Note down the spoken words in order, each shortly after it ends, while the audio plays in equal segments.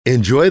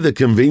Enjoy the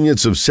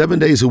convenience of 7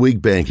 days a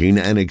week banking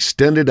and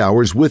extended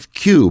hours with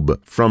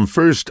Cube from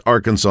First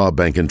Arkansas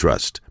Bank and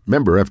Trust.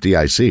 Member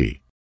FDIC.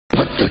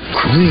 Let the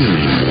cream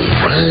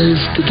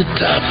rise to the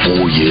top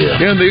for you.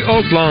 In the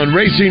Oaklawn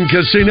Racing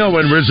Casino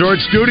and Resort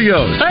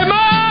Studios. Hey,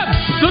 Mom!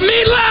 The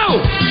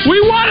meatloaf! We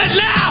want it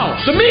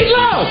now! The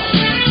meatloaf!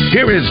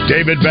 Here is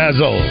David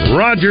Basil,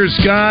 Roger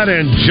Scott,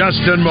 and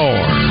Justin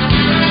Moore.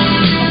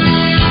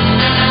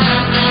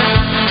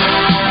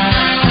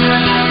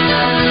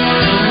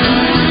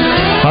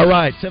 All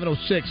right,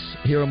 7:06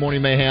 here on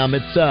Morning Mayhem.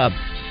 It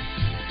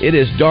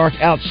is dark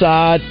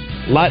outside.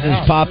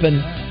 Lightning's popping.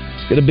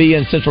 It's going to be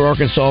in Central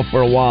Arkansas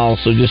for a while,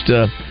 so just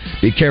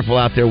be careful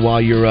out there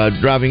while you're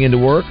driving into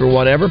work or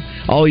whatever.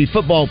 All you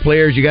football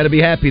players, you got to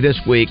be happy this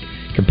week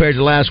compared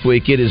to last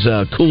week. It is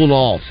cooled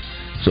off,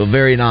 so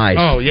very nice.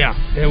 Oh yeah,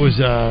 it was.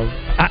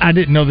 I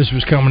didn't know this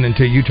was coming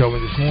until you told me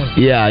this morning.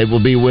 Yeah, it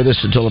will be with us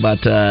until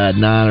about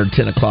 9 or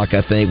 10 o'clock,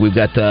 I think. We've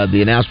got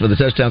the announcement of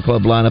the Touchdown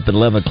Club lineup at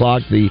 11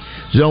 o'clock. The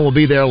Zone will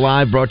be there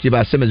live, brought to you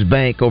by Simmons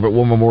Bank over at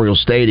War Memorial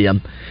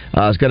Stadium.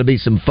 It's going to be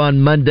some fun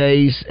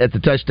Mondays at the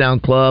Touchdown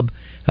Club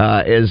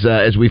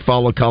as we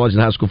follow college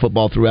and high school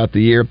football throughout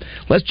the year.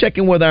 Let's check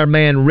in with our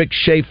man, Rick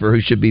Schaefer, who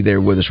should be there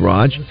with us,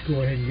 Raj. Let's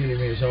go ahead and get him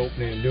his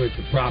opening and do it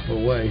the proper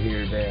way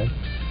here, Dan.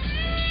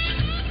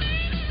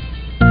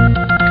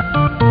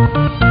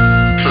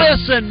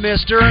 Listen,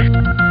 mister.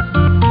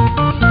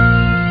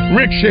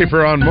 Rick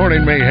Schaefer on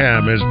Morning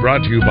Mayhem is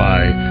brought to you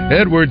by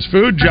Edwards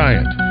Food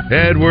Giant.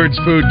 Edwards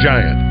Food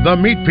Giant, the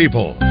meat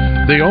people.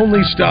 The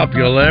only stop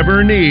you'll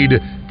ever need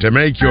to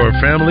make your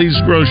family's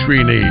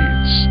grocery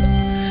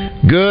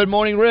needs. Good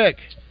morning, Rick.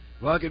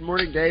 Well, good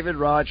morning, David,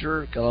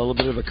 Roger. Got a little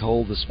bit of a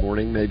cold this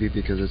morning, maybe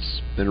because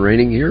it's been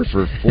raining here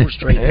for 4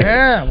 straight days.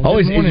 Yeah.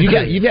 Well,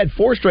 you've had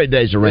 4 straight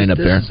days of rain up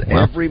there. This is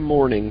every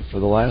morning for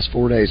the last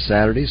 4 days,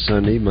 Saturday,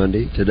 Sunday,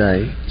 Monday,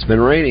 today. It's been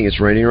raining.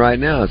 It's raining right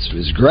now.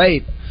 It's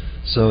great.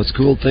 So it's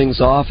cooled things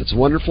off. It's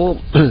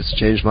wonderful. It's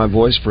changed my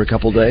voice for a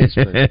couple days,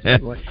 but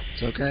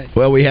it's okay.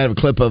 Well, we had a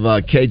clip of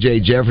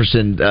KJ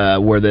Jefferson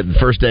where the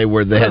first day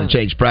where they had to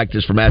change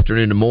practice from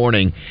afternoon to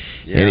morning,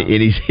 and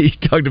he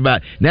talked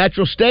about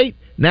natural state,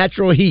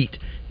 natural heat.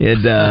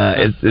 And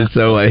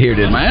so here it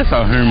is. Man, that's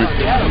all humid.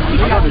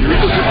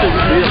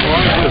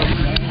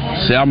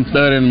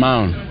 7:30 in the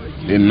morning,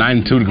 in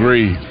 92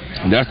 degrees.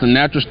 That's the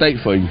natural state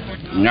for you.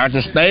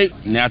 Natural state,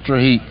 natural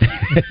heat.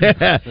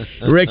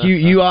 Rick,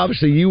 you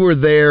obviously you were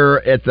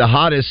there at the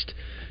hottest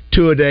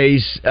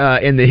two-a-days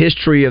in the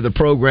history of the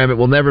program. It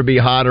will never be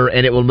hotter,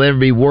 and it will never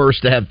be worse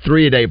to have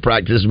 3-a-day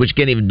practices, which you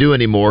can't even do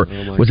anymore.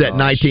 Was that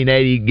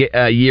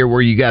 1980 year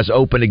where you guys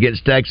opened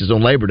against Texas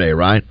on Labor Day,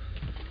 right?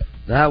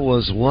 That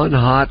was one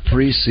hot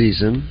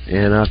preseason,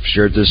 and I've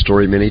shared this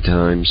story many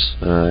times.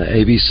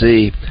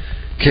 ABC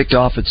kicked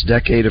off its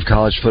decade of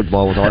college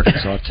football with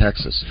Arkansas,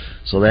 Texas.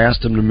 So they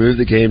asked them to move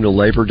the game to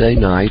Labor Day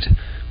night,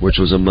 which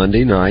was a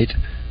Monday night,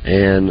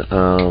 and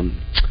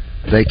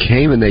they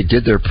came and they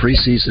did their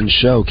preseason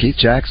show. Keith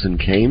Jackson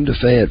came to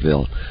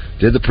Fayetteville,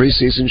 did the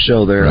preseason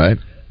show there. Right.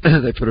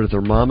 They put a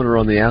thermometer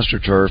on the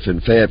AstroTurf in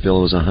Fayetteville.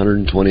 It was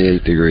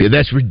 128 degrees. Yeah,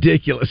 that's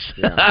ridiculous.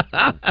 Yeah.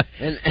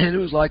 And it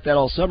was like that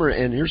all summer.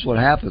 And here's what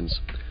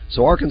happens.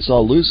 So Arkansas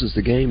loses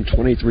the game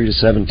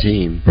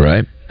 23-17.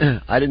 Right.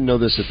 I didn't know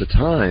this at the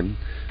time,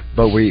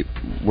 but when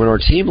our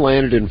team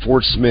landed in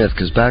Fort Smith,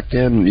 because back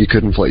then you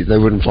couldn't fly, they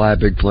wouldn't fly a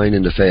big plane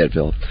into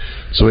Fayetteville.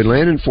 So we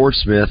landed in Fort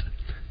Smith,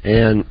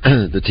 and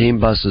the team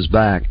buses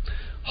back.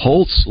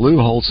 Lou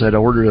Holtz had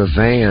ordered a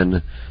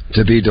van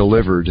to be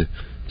delivered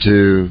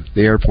to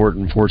the airport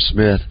in Fort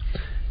Smith,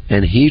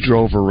 and he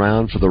drove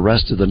around for the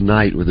rest of the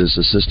night with his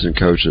assistant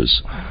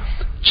coaches.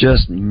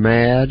 Just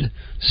mad,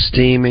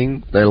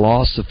 steaming. They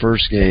lost the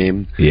first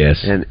game.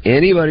 Yes. And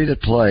anybody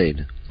that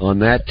played on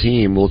that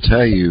team will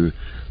tell you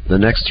the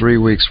next 3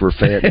 weeks were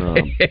Vietnam.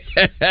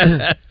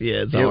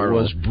 It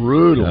was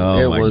brutal.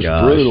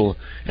 Brutal.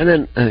 And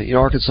then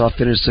Arkansas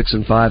finished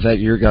 6-5 that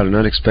year, got an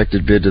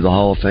unexpected bid to the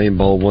Hall of Fame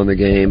Bowl, won the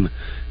game,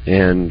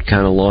 and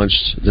kind of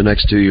launched the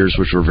next 2 years,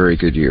 which were very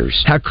good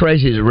years. How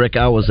crazy is it, Rick?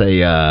 I was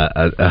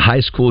a high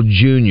school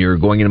junior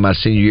going into my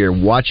senior year,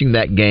 watching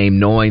that game,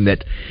 knowing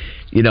that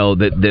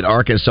that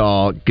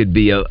Arkansas could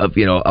be a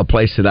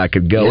place that I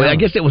could go. Yeah. And I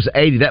guess it was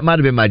 80. That might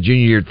have been my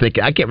junior year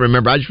thinking. I can't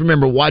remember. I just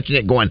remember watching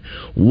it going,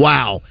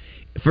 wow.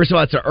 First of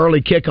all, it's an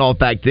early kickoff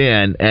back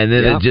then, and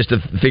then just to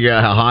figure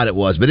out how hot it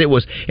was. But it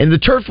was, and the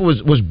turf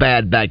was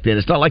bad back then.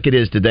 It's not like it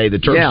is today. The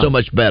turf's so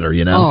much better,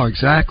 Oh,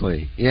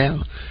 exactly.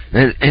 Yeah.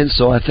 And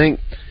so I think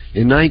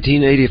in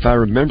 1980, if I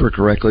remember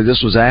correctly,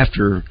 this was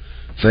after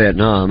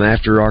Vietnam,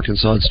 after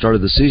Arkansas had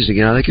started the season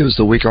again. I think it was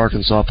the week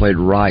Arkansas played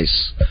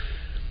Rice.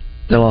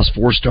 They lost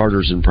 4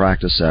 starters in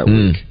practice that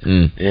week.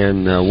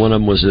 And one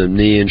of them was a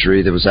knee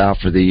injury that was out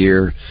for the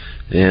year.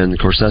 And, of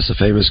course, that's the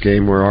famous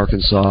game where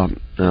Arkansas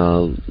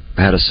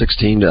had a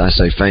 16 I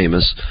say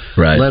famous,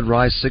 led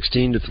Rice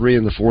 16-3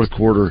 in the fourth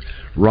quarter.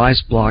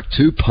 Rice blocked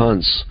 2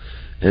 punts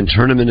and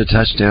turned them into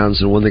touchdowns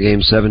and won the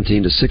game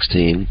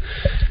 17-16.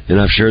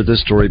 And I've shared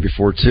this story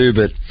before, too,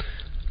 but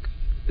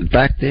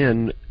back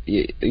then,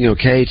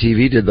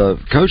 KATV did the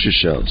coaches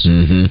shows,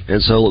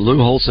 and so Lou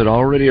Holtz had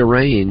already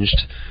arranged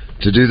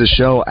to do the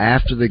show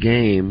after the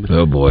game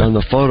on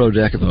the photo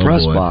deck of the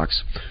press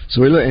box.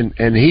 So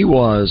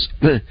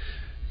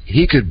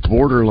he could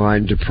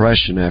borderline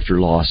depression after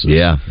losses.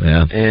 Yeah.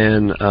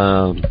 And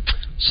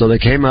so they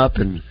came up,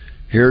 and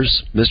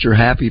here's Mr.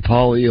 Happy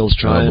Paul Eels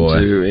trying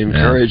to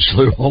encourage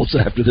Lou Holtz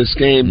after this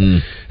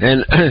game.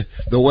 And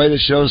the way the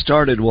show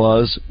started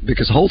was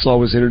because Holtz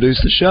always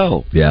introduced the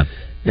show. Yeah.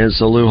 And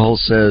so Lou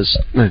Holtz says,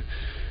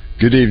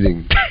 "Good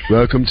evening.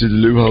 Welcome to the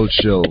Lou Holtz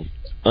Show.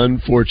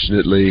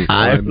 Unfortunately,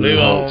 I'm Lou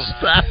Holtz."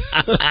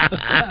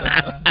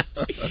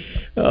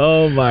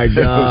 Oh my gosh!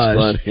 That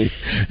was funny.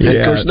 Yeah.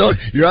 Of course,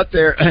 you're up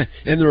there,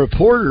 and the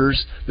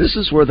reporters. This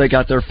is where they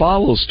got their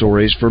follow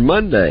stories for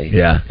Monday.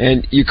 Yeah,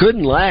 and you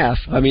couldn't laugh.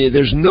 I mean,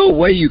 there's no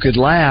way you could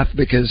laugh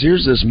because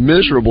here's this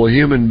miserable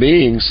human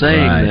being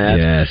saying that.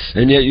 Yes,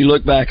 and yet you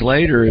look back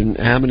later, and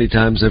how many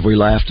times have we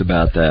laughed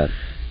about that?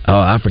 Oh,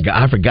 I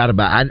forgot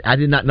about. I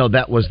did not know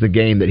that was the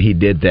game that he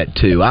did that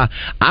too.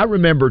 I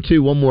remember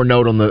too. One more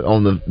note on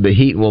the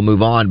Heat, and we'll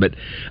move on. But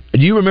do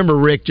you remember,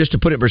 Rick? Just to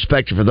put it in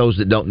perspective for those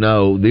that don't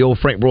know, the old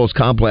Frank Broyles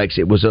complex.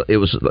 It was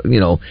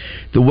the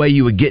way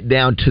you would get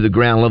down to the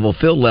ground level,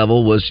 field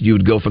level was you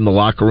would go from the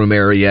locker room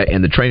area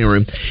and the training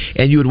room,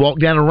 and you would walk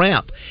down a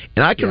ramp.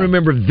 And I can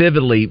remember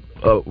vividly,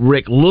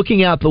 Rick,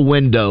 looking out the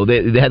window.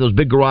 They had those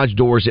big garage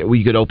doors that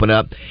you could open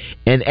up,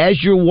 and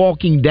as you're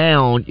walking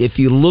down, if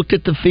you looked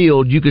at the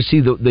field, you could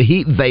see the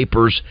heat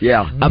vapors.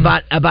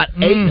 About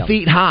 8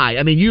 feet high.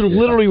 I mean, you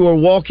literally were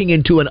walking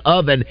into an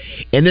oven.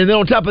 And then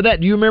on top of that,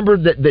 do you remember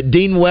that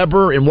Dean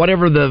Weber and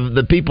whatever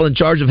the people in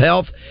charge of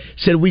health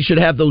said we should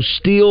have those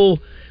steel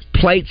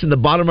plates in the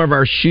bottom of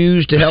our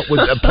shoes to help with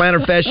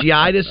plantar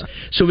fasciitis?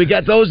 So we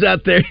got those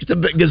out there to a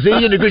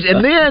gazillion degrees,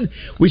 and then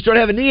we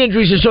started having knee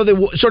injuries, and so they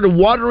started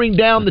watering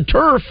down the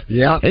turf.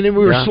 Yeah, and then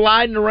we were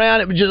sliding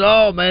around. It was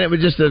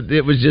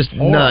just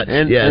nuts.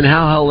 And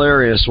how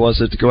hilarious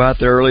was it to go out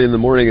there early in the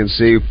morning and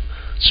see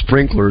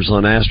sprinklers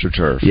on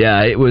AstroTurf?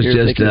 Yeah, it was. You're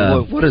just thinking,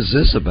 what is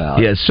this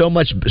about? Yeah, so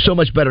much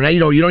better. Now you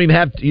don't even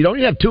have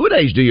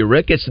 2-a-days, do you,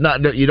 Rick? It's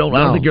not. You don't. No.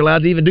 I don't think you're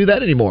allowed to even do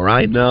that anymore,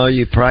 right? No,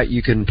 you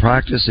can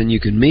practice and you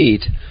can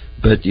meet,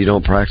 but you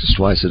don't practice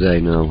twice a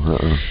day. No.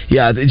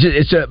 Yeah,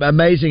 it's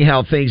amazing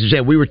how things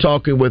are. We were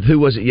talking with who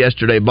was it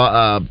yesterday,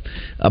 Bob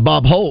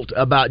Holt,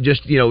 about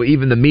just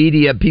even the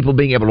media, people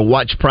being able to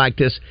watch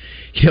practice.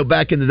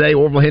 Back in the day,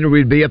 Orville Henry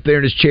would be up there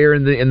in his chair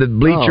in the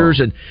bleachers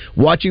and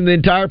watching the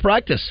entire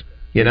practice.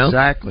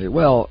 Exactly.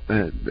 Well,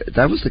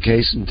 that was the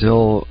case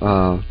until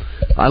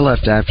I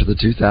left after the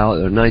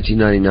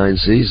 1999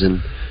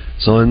 season.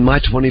 So in my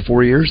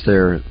 24 years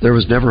there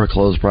was never a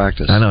closed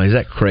practice. I know. Is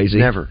that crazy?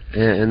 Never.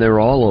 And they were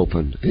all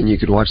open, and you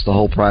could watch the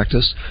whole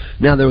practice.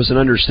 Now, there was an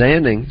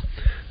understanding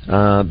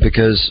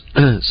because,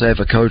 say, if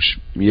a coach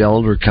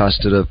yelled or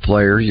cussed at a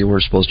player, you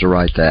weren't supposed to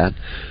write that.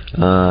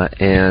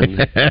 And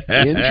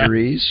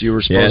injuries, you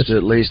were supposed to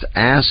at least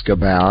ask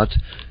about.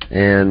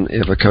 And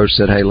if a coach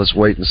said, "Hey, let's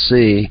wait and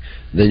see,"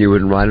 then you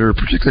wouldn't write it, or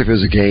particularly if it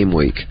was a game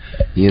week.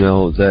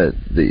 That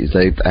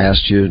they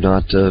asked you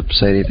not to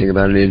say anything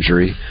about an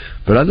injury.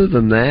 But other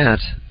than that,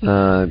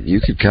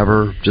 you could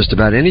cover just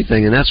about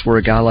anything, and that's where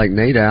a guy like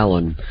Nate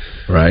Allen,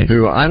 right?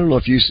 Who I don't know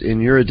if you,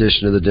 in your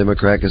edition of the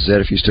Democrat Gazette,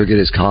 if you still get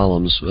his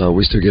columns,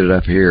 we still get it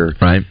up here,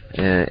 right?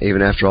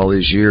 Even after all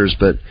these years,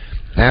 but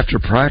after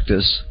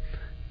practice,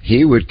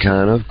 he would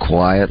kind of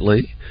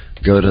quietly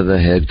go to the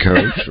head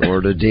coach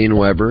or to Dean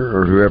Weber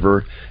or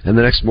whoever, and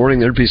the next morning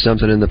there'd be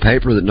something in the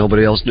paper that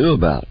nobody else knew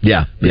about.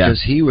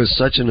 Because he was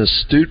such an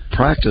astute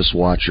practice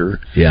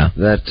watcher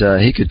that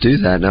he could do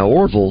that. Now,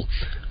 Orville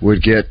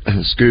would get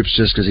scoops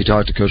just because he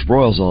talked to Coach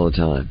Broyles all the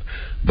time.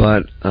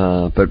 But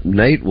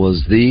Nate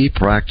was the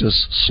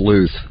practice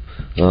sleuth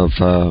of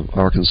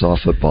Arkansas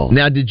football.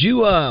 Now, did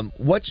you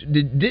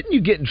didn't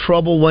you get in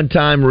trouble one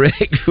time,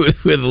 Rick, with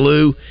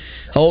Lou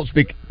Holtz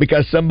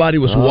because somebody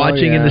was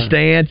watching in the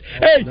stands?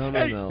 Hey,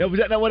 no. Was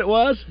that not what it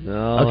was?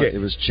 No, it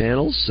was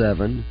Channel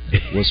 7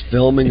 was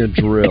filming a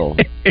drill,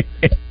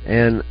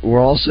 and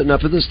we're all sitting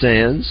up in the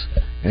stands,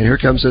 and here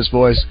comes this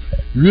voice,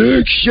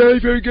 "Rick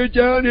Schaefer, get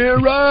down here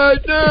right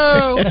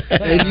now!"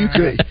 And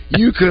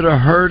you could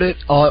have heard it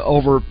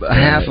over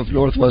half of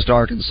Northwest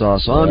Arkansas.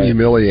 So I'm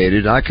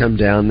humiliated. I come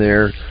down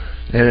there,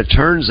 and it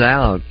turns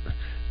out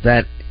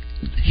that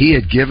he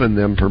had given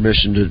them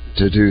permission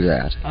to do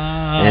that,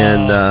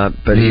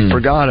 but he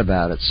forgot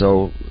about it.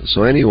 So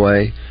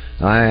anyway,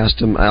 I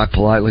asked him. I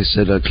politely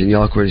said, "Can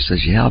y'all quit?" He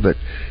says, "Yeah, but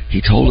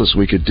he told us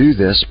we could do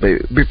this."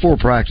 But before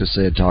practice,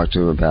 they had talked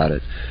to him about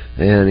it,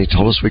 and he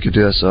told us we could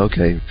do this. So,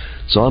 okay,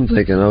 so I'm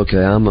thinking,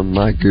 okay,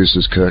 my goose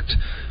is cooked.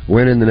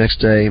 Went in the next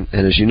day,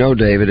 and as you know,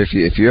 David,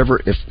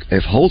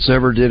 if Holtz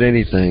ever did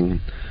anything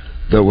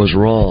that was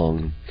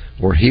wrong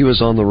or he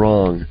was on the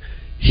wrong,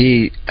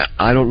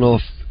 I don't know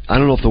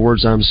if the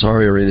words "I'm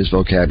sorry" are in his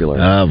vocabulary.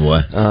 Oh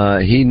boy,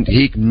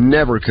 he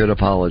never could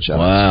apologize.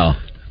 Wow,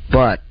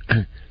 but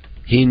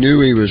he knew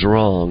he was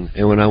wrong,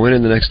 and when I went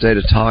in the next day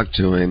to talk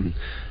to him,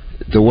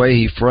 the way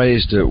he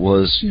phrased it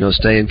was,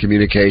 stay in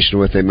communication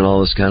with him and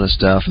all this kind of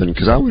stuff. And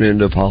because I went in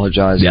to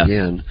apologize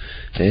again,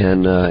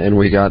 and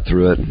we got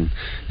through it.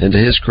 And to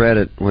his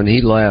credit, when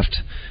he left,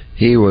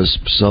 he was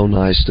so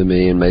nice to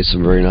me and made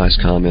some very nice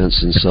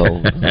comments. And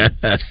so,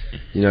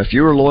 if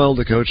you were loyal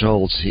to Coach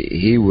Holtz,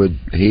 he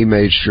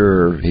made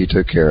sure he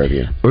took care of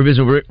you. We're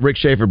visiting with Rick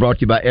Schaefer, brought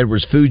to you by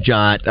Edwards Food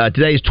Giant.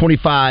 Today is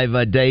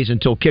 25 days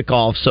until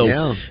kickoff,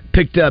 so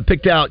picked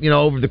out,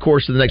 over the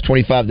course of the next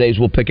 25 days,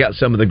 we'll pick out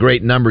some of the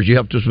great numbers. You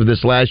helped us with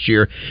this last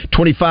year.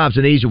 25 is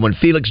an easy one.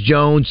 Felix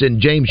Jones and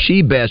James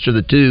Shebest are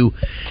the two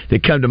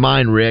that come to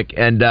mind, Rick.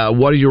 And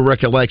what are your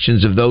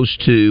recollections of those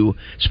two?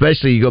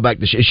 Especially you go back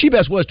to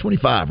Shebest was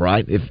 25,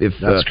 right? If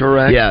that's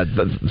correct. Yeah,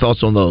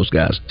 thoughts on those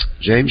guys?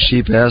 James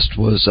Shebest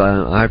was,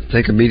 I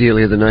think,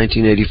 immediately the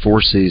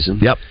 1984 season.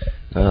 Yep.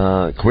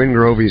 Quinn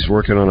Grovey's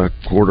working on a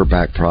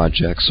quarterback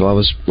project, so I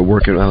was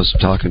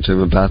talking to him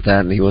about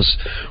that, and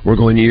we're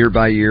going year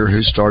by year,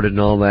 who started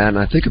and all that, and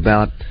I think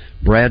about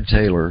Brad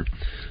Taylor,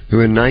 who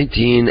in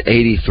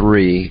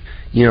 1983,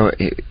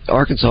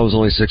 Arkansas was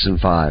only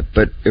 6-5,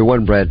 but it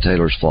wasn't Brad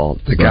Taylor's fault.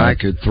 The guy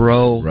could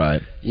throw,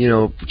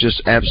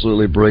 just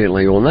absolutely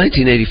brilliantly. Well, in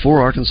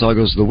 1984, Arkansas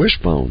goes to the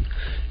wishbone.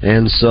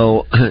 And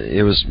so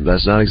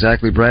that's not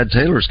exactly Brad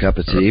Taylor's cup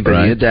of tea,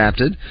 but he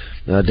adapted.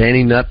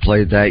 Danny Nutt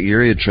played that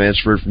year. He had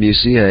transferred from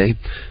UCA,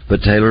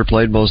 but Taylor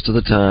played most of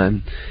the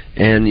time.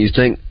 And you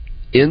think,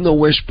 in the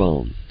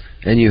wishbone,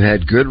 and you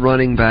had good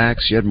running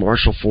backs. You had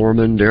Marshall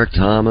Foreman, Derek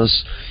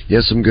Thomas. You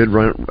had some good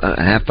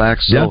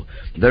halfbacks. So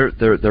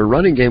their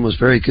running game was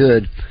very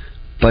good,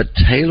 but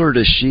Taylor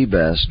to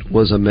Shebest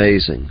was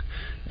amazing.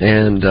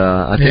 And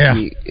I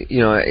think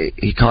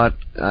he caught.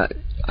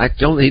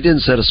 He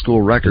didn't set a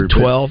school record.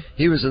 12.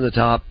 He was in the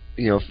top,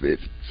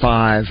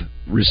 5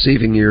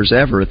 receiving years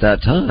ever at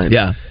that time.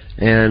 Yeah.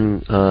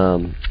 And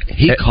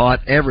he caught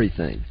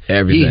everything.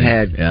 He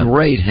had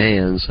great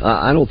hands.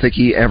 I don't think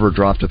he ever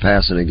dropped a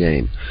pass in a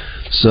game.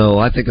 So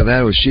I think of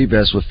that with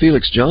Shebest. With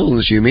Felix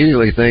Jones, you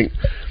immediately think,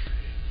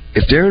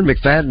 if Darren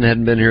McFadden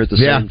hadn't been here at the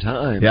same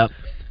time,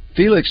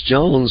 Felix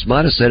Jones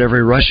might have set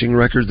every rushing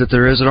record that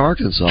there is at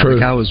Arkansas. True. The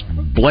guy was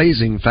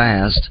blazing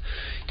fast.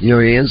 He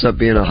ends up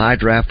being a high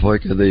draft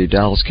pick of the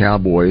Dallas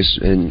Cowboys.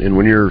 And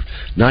when you're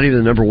not even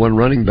the number one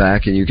running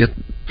back and you get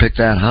picked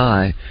that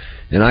high,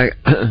 and I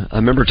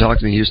remember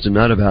talking to Houston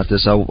Nutt about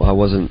this. I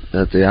wasn't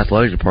at the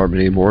athletic department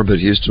anymore, but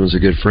Houston was a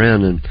good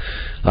friend, and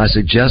I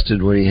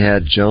suggested when he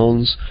had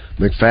Jones,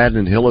 McFadden,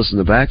 and Hillis in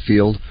the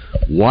backfield,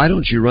 why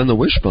don't you run the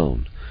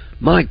wishbone?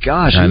 My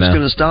gosh, who's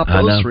going to stop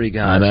those three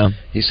guys? I know.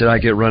 He said, I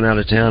get run out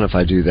of town if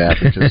I do that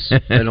because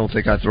they don't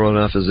think I throw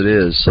enough as it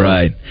is. So,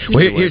 right.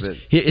 Well,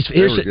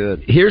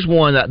 here's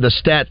one, the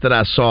stat that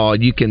I saw.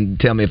 You can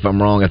tell me if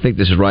I'm wrong. I think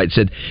this is right. It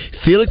said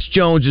Felix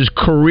Jones's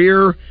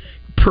career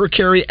per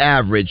carry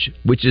average,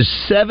 which is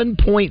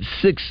 7.66,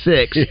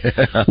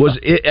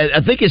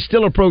 I think it's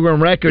still a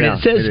program record. Yeah,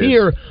 it says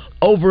here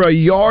over a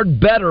yard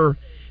better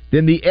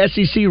than the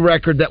SEC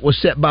record that was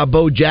set by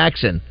Bo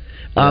Jackson.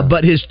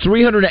 But his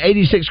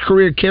 386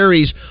 career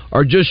carries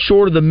are just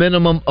short of the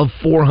minimum of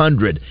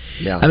 400.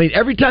 Yeah. I mean,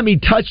 every time he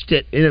touched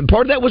it, and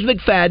part of that was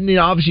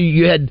McFadden. Obviously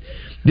you had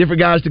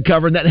different guys to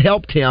cover, and that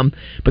helped him.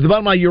 But the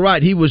bottom line, you're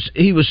right. He was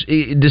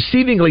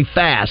deceivingly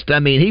fast. I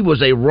mean, he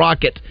was a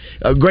rocket,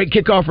 a great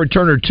kickoff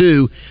returner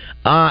too,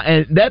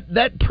 and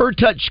that per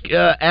touch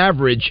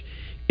average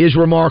is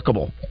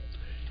remarkable.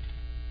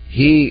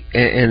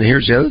 And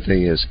here's the other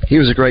thing is he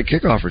was a great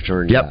kickoff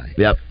return guy.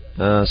 Yep.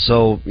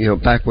 So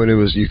back when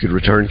you could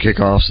return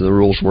kickoffs and the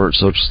rules weren't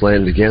so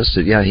slanted against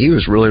it, he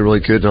was really,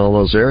 really good in all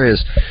those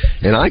areas.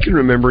 And I can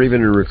remember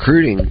even in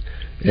recruiting,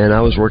 and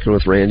I was working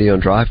with Randy on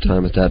Drive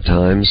Time at that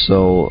time,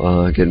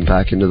 so getting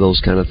back into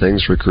those kind of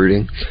things,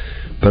 recruiting.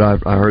 But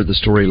I heard the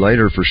story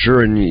later for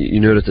sure, and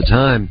you knew it at the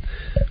time.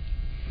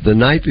 The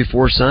night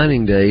before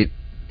signing date,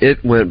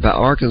 it went back.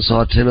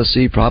 Arkansas,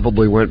 Tennessee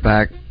probably went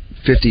back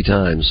 50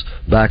 times,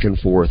 back and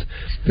forth.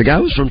 The guy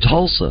was from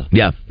Tulsa.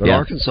 But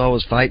Arkansas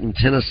was fighting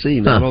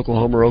Tennessee, not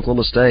Oklahoma or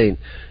Oklahoma State.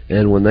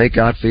 And when they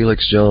got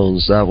Felix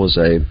Jones, that was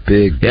a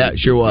big it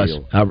sure was.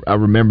 I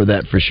remember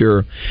that for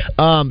sure.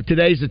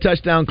 Today's the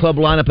Touchdown Club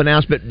lineup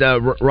announcement.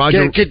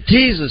 Roger,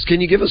 tease us.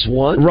 Can you give us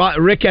one?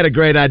 Rick had a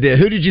great idea.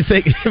 Who did you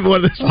think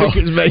one of the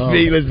speakers made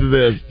me listen to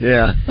this?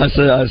 Yeah, I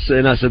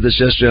said this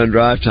yesterday on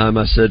Drive Time.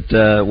 I said,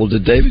 well,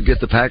 did David get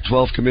the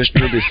Pac-12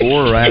 commissioner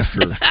before or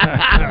after?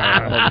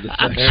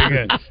 Very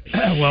good.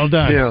 Well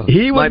done.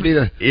 He might be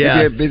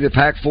the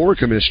Pac-4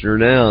 commissioner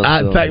now.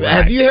 In fact,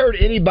 have you heard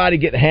anybody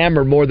get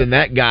hammered more than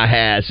that guy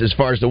has, as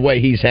far as the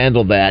way he's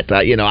handled that?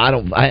 I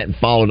hadn't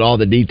followed all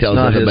the details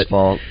of it.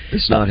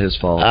 It's not his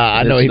fault.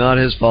 I know it's not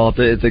his fault.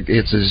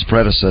 It's his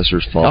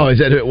predecessor's fault. Oh, is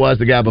that who it was?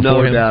 The guy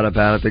before him? No doubt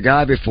about it. The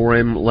guy before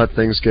him let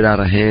things get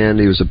out of hand.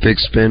 He was a big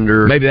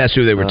spender. Maybe that's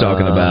who they were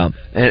talking about.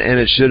 And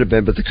it should have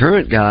been. But the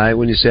current guy,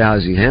 when you say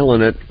how's he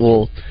handling it,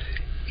 well,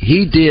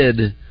 he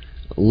did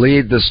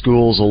lead the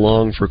schools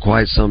along for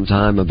quite some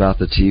time about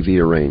the TV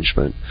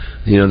arrangement.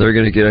 They're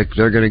going to get a good deal.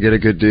 They're going to get a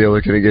good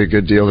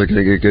deal. They're going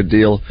to get a good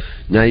deal.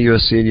 Now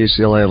USC and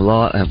UCLA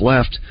have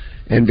left,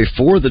 And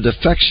before the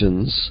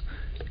defections,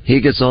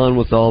 he gets on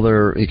with all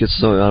their. I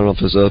don't know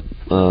if it's a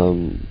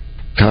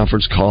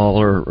conference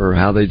call or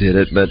how they did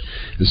it, but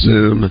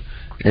Zoom,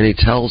 and he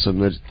tells them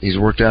that he's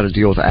worked out a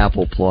deal with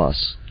Apple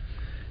Plus.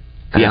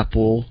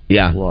 Apple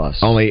Plus.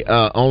 Only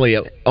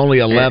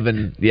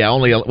 11.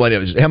 What it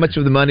was? How much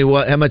of the money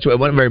was? How much? It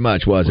wasn't very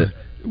much, was it?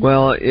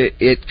 Well,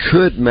 it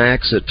could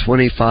max at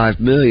 $25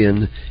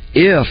 million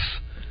if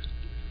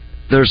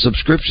their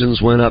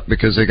subscriptions went up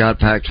because they got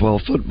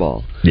Pac-12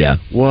 football. Yeah.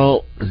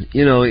 Well,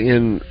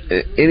 in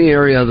any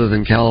area other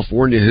than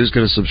California, who's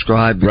going to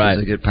subscribe because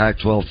they get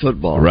Pac-12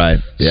 football? Right.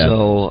 Yeah.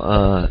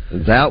 So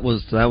that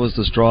was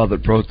the straw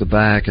that broke the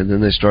back, and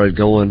then they started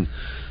going.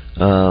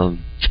 And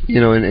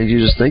you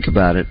just think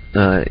about it.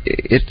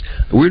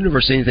 We've never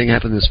seen anything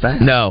happen this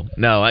fast. No.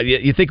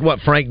 You think of what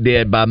Frank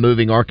did by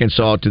moving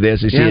Arkansas to the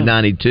SEC in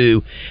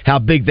 -- how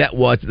big that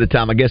was at the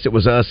time. I guess it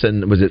was us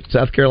and was it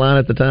South Carolina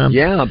at the time?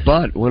 Yeah,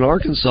 but when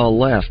Arkansas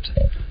left,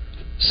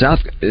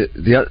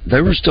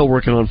 they were still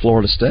working on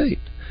Florida State.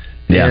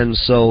 Yeah. And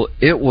so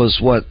it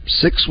was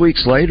 6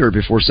 weeks later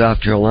before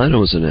South Carolina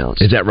was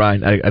announced. Is that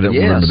right? I don't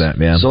remember that.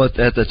 Yeah. So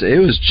it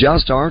was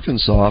just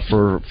Arkansas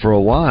for a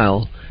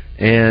while.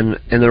 And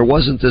there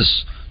wasn't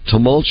this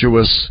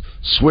tumultuous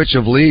switch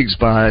of leagues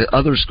by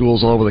other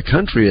schools all over the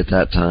country at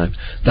that time.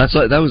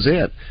 That was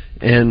it.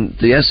 And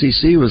the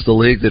SEC was the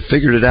league that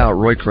figured it out.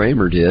 Roy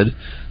Kramer did.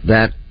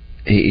 That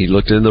he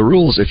looked in the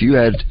rules. If you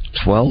had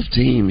 12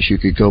 teams, you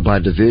could go by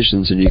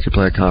divisions and you could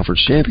play a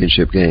conference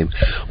championship game,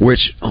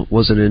 which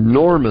was an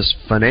enormous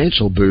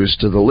financial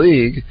boost to the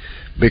league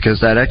because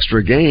that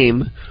extra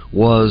game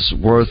was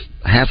worth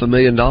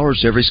 $500,000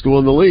 to every school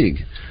in the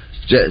league.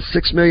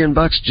 $6 million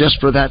just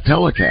for that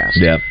telecast.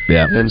 Yeah.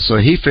 And so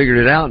he figured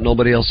it out.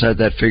 Nobody else had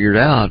that figured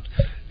out,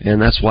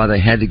 and that's why they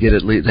had to get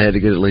at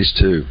least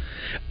 2.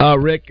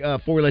 Rick,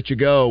 before we let you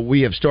go,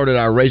 we have started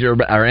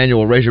our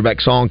annual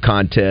Razorback Song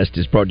Contest.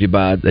 It's brought to you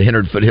by the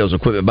Hennard Foothills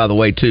Equipment. By the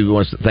way, too, we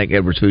want to thank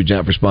Edwards Food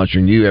Giant for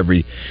sponsoring you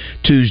every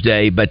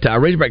Tuesday. But our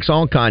Razorback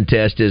Song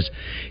Contest is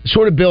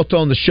sort of built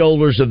on the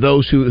shoulders of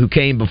those who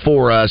came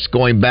before us,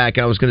 going back.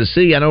 I was going to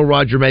see, I know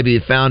Roger maybe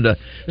found a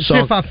song.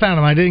 See if I found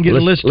them. I didn't get a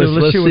list.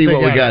 Let's see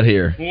what we got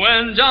here.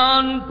 When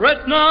John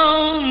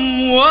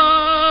Britnum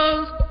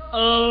was a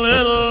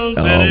little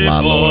bitty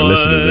my boy, Lord,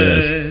 listen to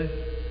this.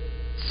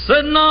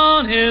 Sitting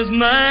on his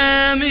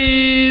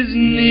mammy's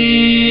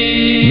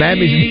knee.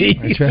 Mammy's knee.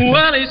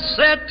 Well, he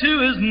said to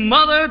his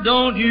mother,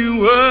 "Don't you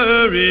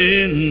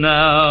worry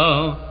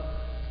now.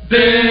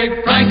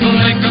 Big Frank will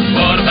make a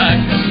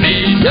quarterback of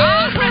me.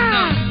 John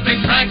Britnum,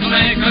 Big Frank will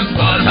make a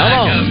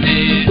quarterback of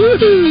me."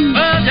 Woo-hoo.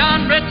 Well,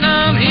 John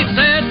Britnum, he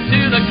said to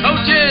the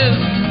coaches,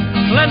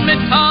 "Let me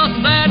toss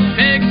that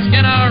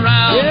pigskin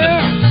around.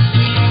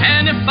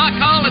 Yeah. And if I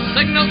call a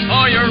signal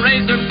for your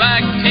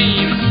Razorback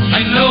team,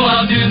 I know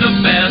I'll do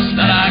the best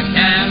that I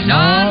can.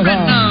 John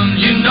Britnum,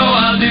 you know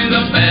I'll do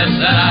the best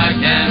that I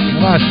can."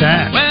 How about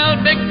that? Well,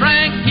 Big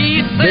Frank,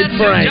 he said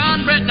to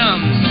John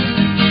Britnum,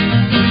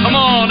 "Come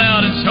on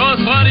out and show us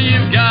what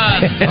you've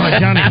got."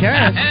 Johnny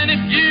Cash. "And if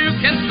you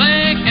can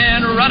think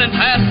and run and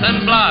pass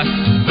and block,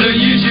 we'll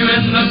use you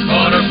in the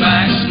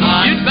quarterback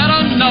slot. You'd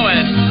better know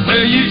it.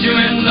 We'll use you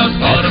in the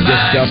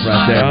quarterback That's good stuff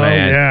right there,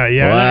 man.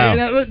 Yeah. Wow.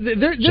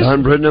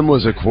 John Britnum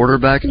was a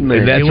quarterback in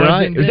man. That's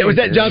right. Was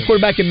that John's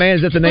quarterback in man?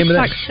 Is that the name of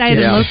that? Looks like state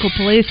and local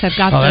police have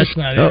got those. That's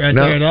not it right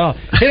there at all.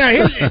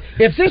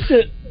 If this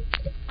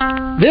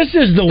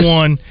is the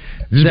one.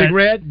 This is Big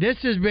Red?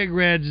 This is Big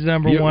Red's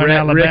number one. Rick,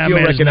 Alabama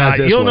you'll recognize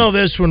this You'll one. know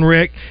this one,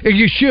 Rick.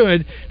 You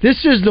should.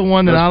 This is the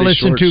one that I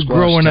listened to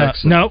growing up.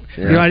 Texan. Nope.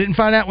 Yeah. I didn't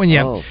find that one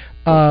yet. Oh.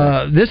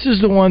 This is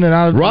the one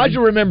that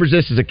Roger remembers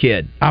this as a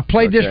kid. I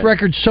played this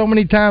record so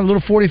many times, Little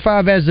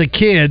 45 as a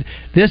kid.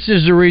 This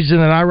is the reason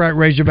that I write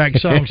Razorback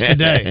songs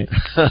today.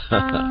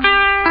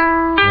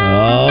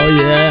 Oh,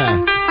 yeah.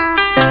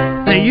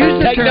 They use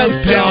the term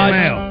notes, pell John.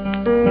 mell.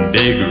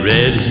 Big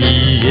Red,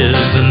 he is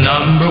the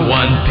number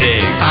one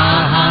pig.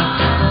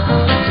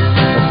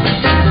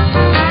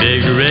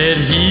 Big Red,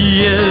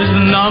 he is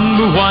the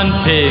number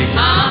one pig.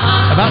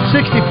 About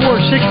 64,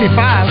 65.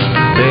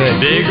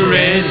 Big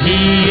Red,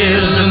 he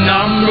is the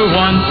number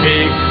one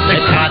pig.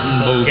 At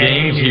Cotton Bowl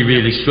games, he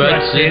really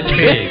struts it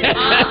big.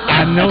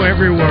 I know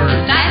every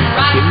word.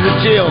 Give me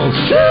the chills.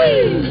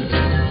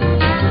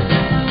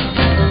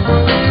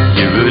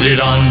 You rooted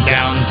on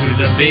down to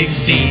the Big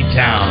D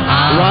town.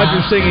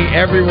 Roger singing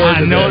every word.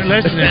 I know it.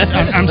 Listen,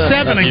 I'm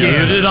 7 You again.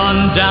 rooted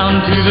on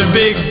down to the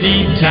Big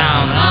D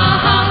town.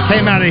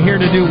 Came out of here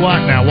to do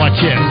what now?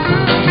 Watch it.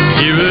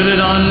 You rooted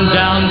on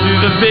down to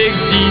the Big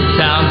D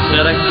town.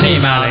 Said I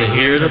came out of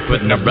here to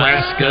put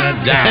Nebraska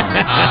down.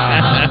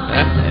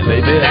 And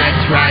they did.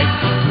 That's right.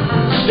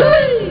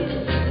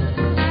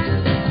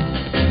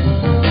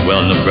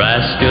 Well,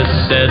 Nebraska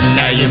said,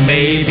 now you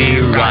may be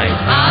right.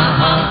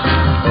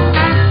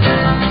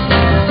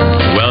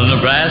 Well,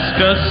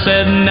 Nebraska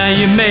said, now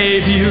you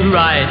may be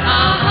right.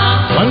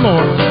 One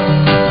more.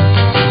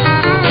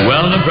 Well,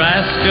 Well,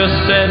 Nebraska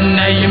said,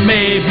 now you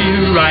may be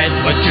right,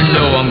 but you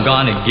know I'm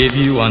gonna give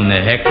you one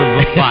heck of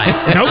a fight.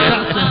 No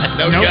cussing.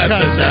 No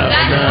cussing.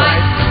 That's right.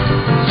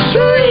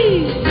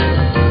 Sweet.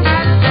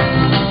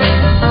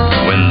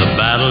 When the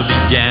battle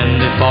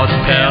began, they fought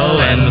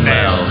Pell and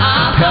Mel.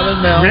 Pell and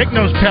Mel. Rick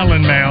knows Pell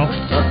and Mel.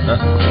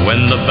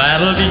 When the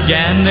battle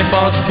began, they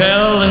fought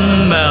Pell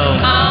and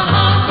Mel.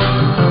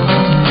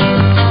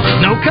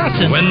 No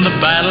cussing. When the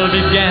battle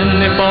began,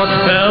 they fought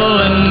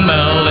Pell and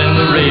Mel, and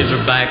the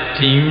Razorback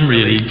team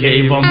really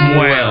gave them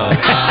well.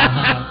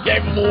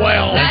 Gave them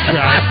well.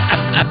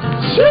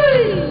 That's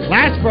right.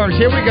 Last verse.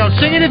 Here we go.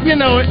 Sing it if you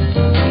know it.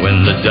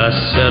 When the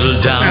dust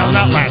settled down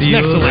on the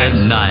field at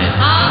night.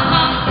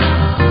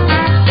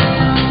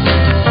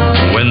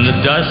 When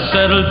the dust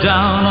settled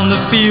down on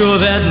the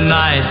field at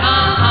night.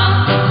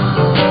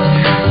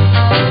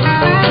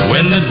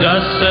 When the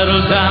dust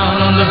settled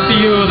down on the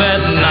field that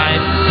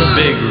night, the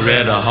big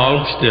red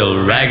hog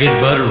still ragged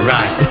but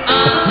right.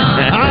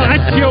 Oh,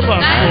 that's your buff,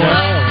 boy.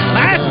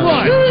 Last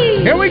one.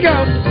 Here we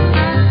go.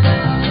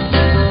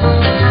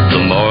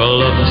 The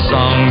moral of the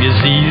song is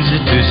easy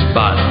to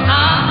spot.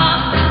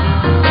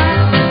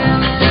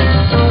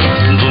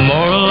 The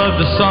moral of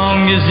the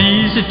song is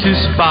easy to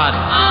spot.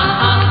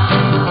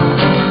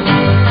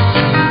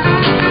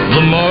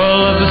 The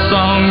moral of the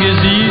song is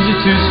easy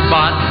to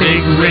spot.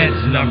 Big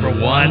Red's number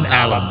one,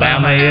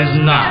 Alabama is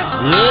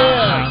not.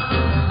 Yeah.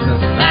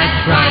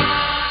 That's right.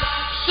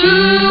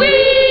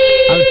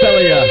 I'm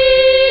telling you,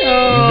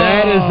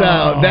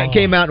 that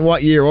came out in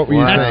what year? What were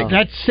you saying?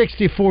 That's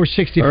 64,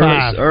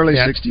 65. Early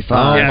 65.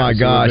 Oh, my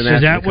gosh.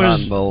 That's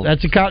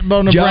a Cotton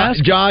Bowl,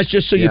 Nebraska. Josh,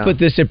 just so you put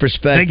this in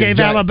perspective. They gave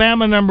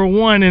Alabama number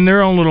one in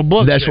their own little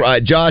book. That's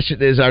right. Josh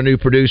is our new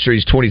producer.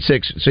 He's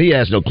 26, so he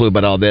has no clue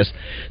about all this.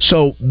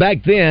 So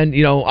back then,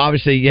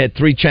 obviously you had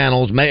 3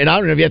 channels. And I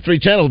don't know if you had 3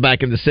 channels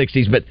back in the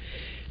 60s, but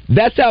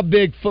that's how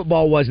big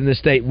football was in the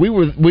state. We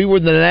were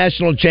the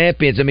national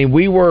champions. I mean,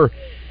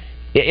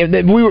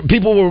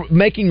 people were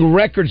making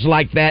records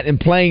like that and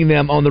playing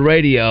them on the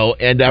radio.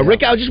 And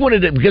Rick, I just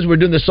wanted to, because we're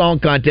doing the song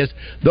contest,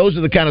 those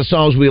are the kind of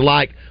songs we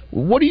like.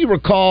 What do you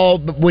recall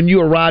when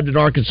you arrived in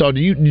Arkansas?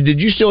 Did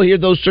you still hear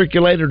those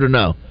circulated or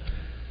no?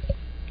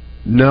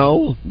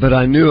 No, but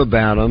I knew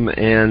about them,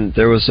 and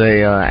there was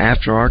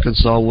after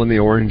Arkansas won the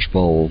Orange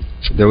Bowl,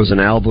 there was an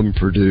album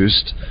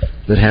produced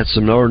that had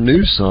some more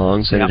new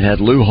songs, and it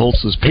had Lou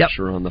Holtz's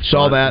picture on the front.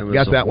 Saw that,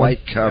 got that white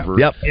one. cover.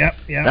 Yep.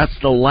 That's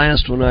the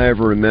last one I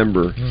ever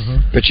remember.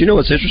 Mm-hmm. But you know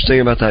what's interesting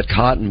about that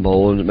Cotton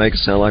Bowl, and it makes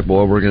it sound like,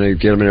 boy, we're going to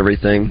get them and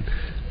everything.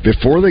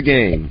 Before the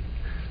game,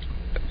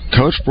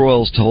 Coach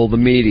Broyles told the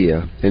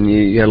media, and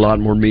you had a lot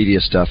more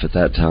media stuff at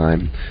that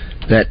time,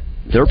 that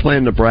they're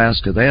playing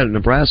Nebraska.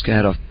 Nebraska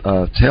had a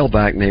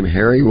tailback named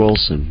Harry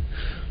Wilson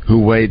who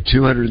weighed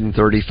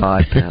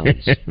 235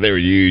 pounds. They were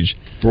huge.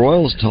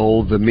 Broyles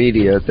told the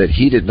media that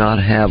he did not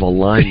have a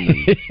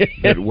lineman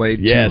that weighed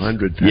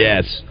 200 pounds.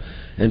 Yes.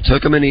 And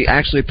took him, and he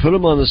actually put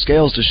him on the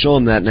scales to show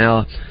him that.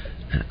 Now,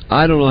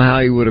 I don't know how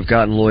he would have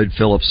gotten Lloyd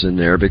Phillips in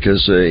there,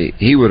 because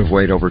he would have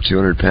weighed over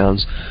 200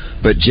 pounds.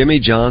 But Jimmy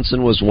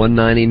Johnson was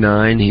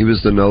 199. He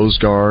was the nose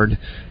guard,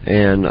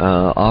 and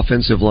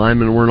offensive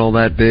linemen weren't all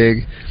that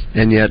big.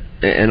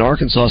 And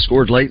Arkansas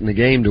scored late in the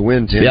game to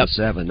win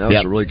 10-7. That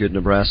was a really good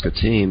Nebraska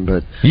team,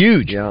 but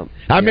huge. Yeah,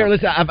 I remember.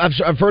 Listen,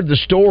 I've heard the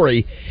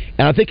story,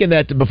 and I think in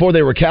that before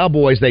they were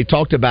Cowboys, they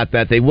talked about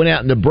that. They went out,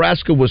 and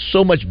Nebraska was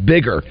so much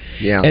bigger,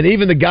 and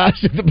even the guys,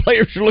 the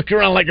players were looking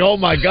around like, "Oh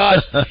my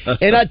gosh!"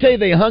 And I tell you,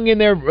 they hung in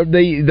there.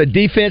 The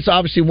defense,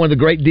 obviously one of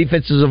the great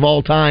defenses of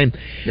all time.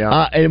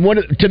 Yeah. And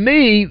to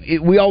me,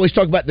 we always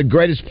talk about the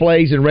greatest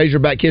plays in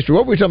Razorback history.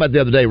 What were we talking about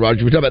the other day, Roger?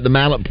 We were talking about the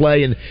mallet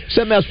play and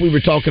something else we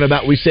were talking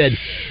about. We said,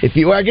 I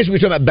guess we were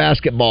talking about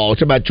basketball. We were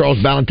talking about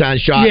Charles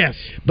Ballantyne's shot. Yes.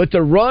 But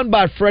the run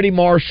by Freddie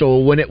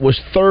Marshall when it was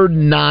 3rd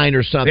and 9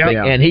 or something,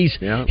 and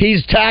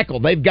he's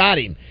tackled. They've got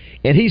him.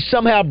 And he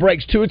somehow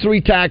breaks 2 or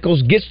 3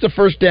 tackles, gets the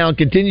first down,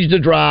 continues to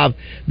drive.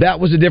 That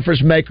was a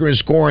difference maker in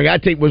scoring. I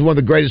think it was one of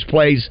the greatest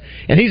plays.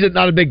 And he's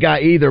not a big guy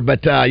either. But,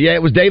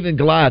 it was David and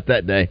Goliath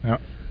that day. Yeah.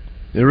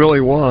 It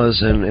really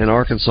was, and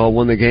Arkansas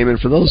won the game. And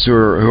for those who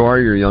are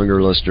your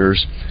younger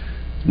listeners,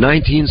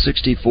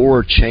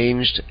 1964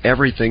 changed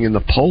everything in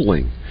the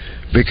polling,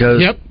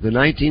 because the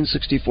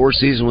 1964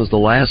 season was the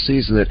last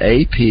season that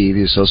AP,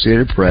 the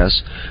Associated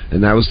Press,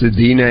 and that was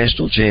the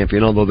national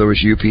champion, although there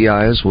was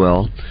UPI as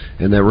well,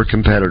 and there were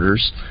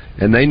competitors,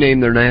 and they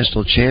named their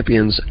national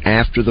champions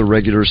after the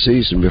regular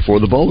season, before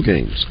the bowl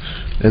games.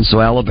 And so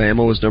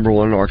Alabama was number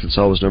 1 and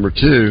Arkansas was number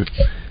 2.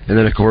 And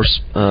then, of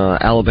course,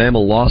 Alabama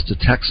lost to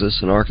Texas,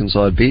 and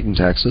Arkansas had beaten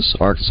Texas.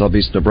 Arkansas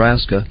beats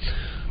Nebraska.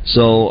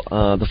 So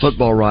the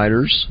football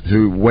writers,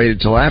 who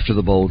waited till after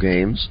the bowl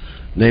games,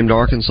 named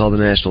Arkansas the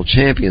national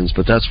champions.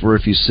 But that's where,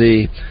 if you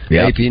see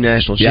AP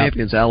national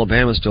champions,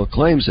 Alabama still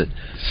claims it.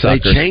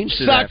 Suckers. They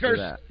changed it after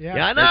that.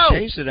 Yeah, I know. They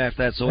changed it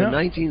after that. So in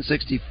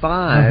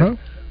 1965,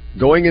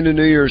 going into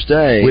New Year's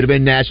Day, we'd have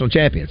been national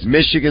champions.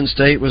 Michigan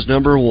State was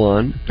number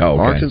 1. Oh,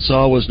 okay.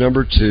 Arkansas was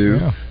number 2.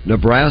 Yeah.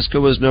 Nebraska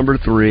was number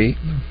 3.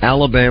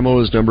 Alabama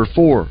was number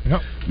 4.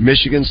 Yep.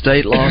 Michigan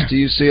State lost to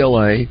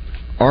UCLA.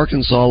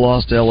 Arkansas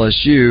lost to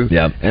LSU,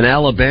 and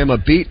Alabama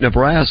beat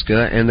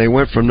Nebraska, and they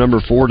went from number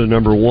 4 to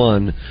number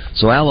 1.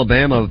 So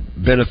Alabama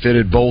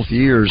benefited both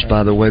years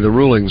by the way the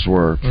rulings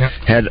were. Yep.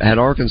 Had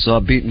Arkansas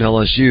beaten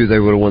LSU, they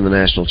would have won the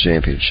national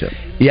championship.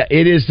 Yeah,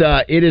 it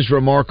is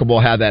remarkable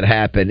how that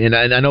happened, and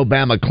I know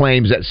Bama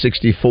claims that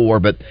 64,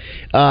 but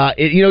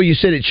you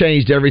said it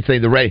changed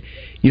everything.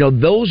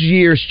 Those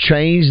years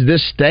changed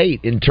this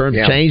state in terms,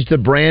 changed the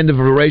brand of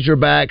the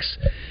Razorbacks.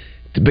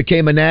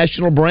 Became a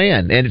national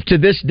brand, and to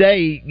this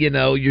day,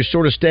 you're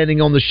sort of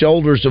standing on the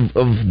shoulders of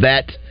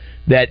that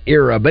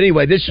era. But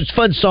anyway, this is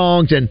fun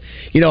songs, and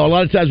a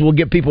lot of times we'll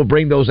get people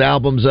bring those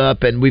albums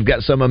up, and we've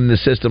got some of them in the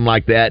system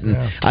like that. And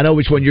I know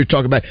which one you're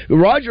talking about,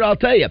 Roger. I'll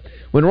tell you,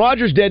 when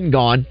Roger's dead and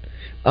gone.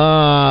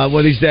 One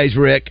of these days,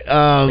 Rick.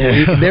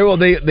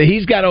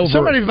 He's got over.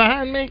 Somebody's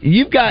behind me.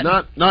 You've got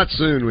not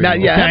soon. How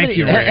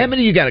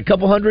many you got? A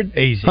couple hundred?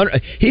 Easy.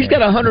 He's got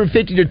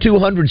 150 to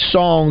 200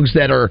 songs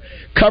that are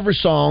cover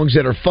songs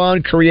that are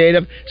fun,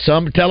 creative.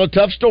 Some tell a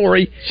tough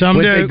story. Some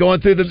do.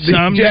 Going through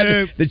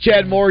the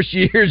Chad Morris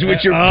years,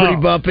 which are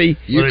pretty bumpy.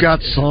 You've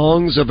got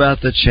songs about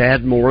the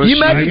Chad Morris. You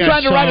might be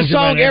trying to write a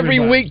song every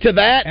week to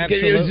that.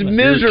 Absolutely. It's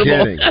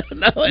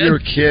miserable. You're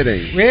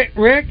kidding.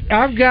 Rick,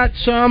 I've got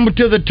some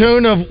to the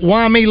tune of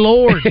Why Me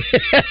Lord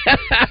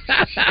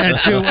and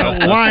to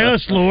Why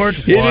Us Lord.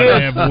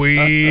 What have we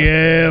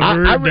ever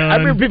done? I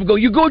remember people go,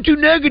 "You go too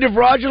negative,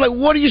 Roger." Like,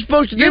 what are you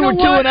supposed to do? We're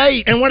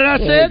 2-8. And what did I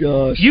say?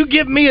 You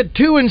give me a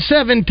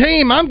 2-7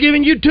 team, I'm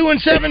giving you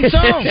 2-7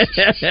 songs.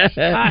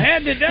 I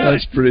had to do it.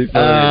 That's pretty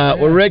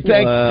funny. Well, Rick,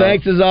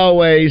 thanks as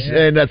always,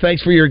 and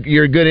thanks for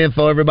your good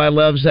info. Everybody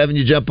loves having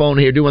you jump on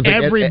here. Do one thing.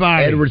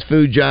 Everybody. Edwards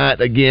Food Giant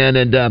again,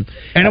 and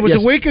it was a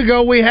week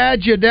ago we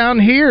had you down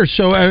here.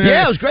 So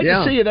it was great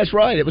to see you. That's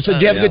right. Did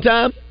you have a good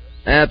time?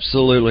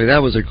 Absolutely.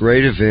 That was a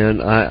great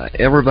event.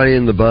 Everybody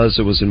in the buzz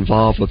that was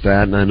involved with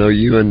that, and I know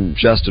you and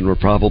Justin were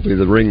probably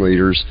the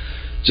ringleaders,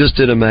 just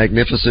did a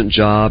magnificent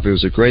job. It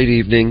was a great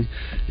evening,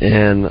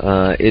 and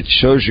it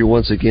shows you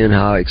once again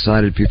how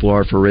excited people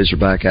are for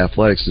Razorback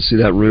Athletics. To see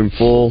that room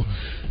full,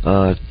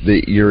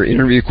 your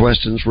interview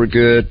questions were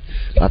good.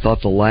 I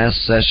thought the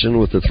last session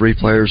with the 3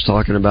 players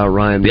talking about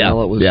Ryan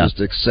Mallett was just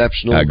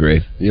exceptional. I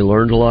agree. You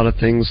learned a lot of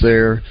things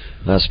there,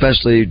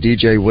 especially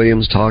DJ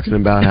Williams talking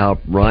about how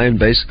Ryan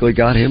basically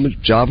got him a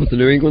job with the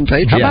New England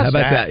Patriots. How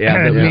about that?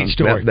 Yeah,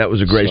 story. That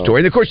was a great story.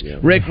 And of course,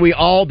 Rick, we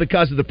all,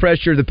 because of the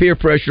peer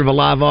pressure of a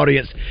live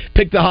audience,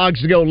 picked the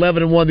Hogs to go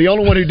 11-1. The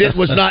only one who didn't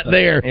was not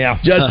there.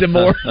 Justin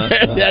Moore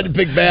had to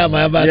pick Bama.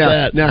 How about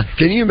that? Now,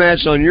 can you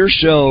imagine on your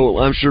show?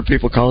 I'm sure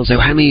people call and say,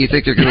 "How many do you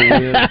think they're going to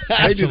win?"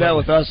 They do that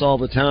with us all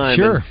the time.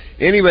 Sure. And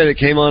anybody that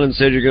came on and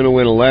said you're going to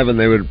win 11,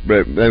 they would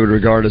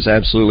regard us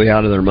absolutely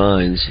out of their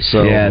minds.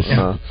 So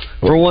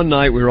for one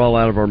night, we were all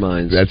out of our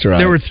minds. That's right.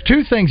 There were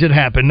 2 things that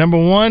happened. Number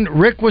one,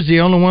 Rick was the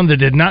only one that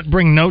did not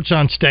bring notes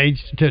on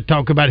stage to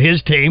talk about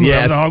his team.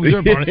 The Hogs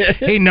were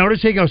he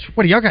noticed. He goes,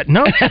 "What, y'all got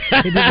notes?"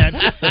 He did that.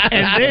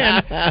 And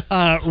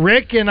then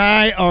Rick and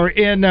I are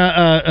in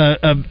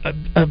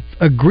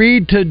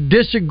agreed to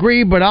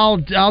disagree, but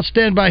I'll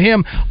stand by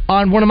him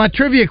on one of my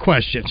trivia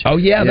questions. Oh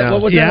yeah,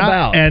 what was that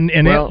about? And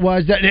it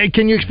was that.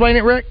 Can you explain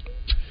it, Rick?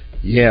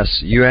 Yes,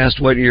 you asked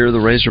what year the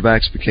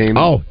Razorbacks became.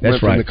 Oh, that's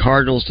went right. From the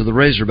Cardinals to the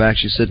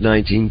Razorbacks. You said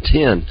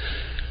 1910.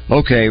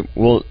 Okay,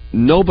 well,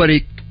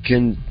 nobody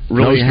can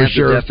really have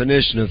the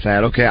definition of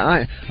that. Okay,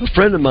 a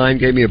friend of mine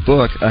gave me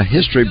a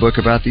history book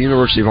about the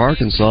University of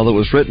Arkansas that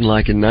was written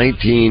like in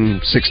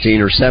 1916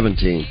 or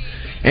 17,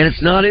 and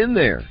it's not in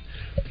there.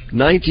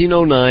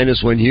 1909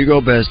 is when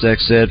Hugo Bezdek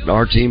said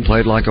our team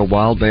played like a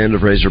wild band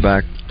of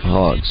Razorback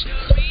Hogs.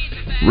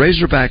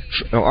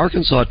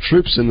 Arkansas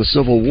troops in the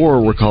Civil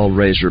War were called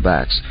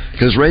Razorbacks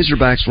because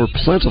Razorbacks were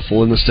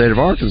plentiful in the state of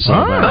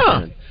Arkansas back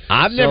then.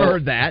 I've never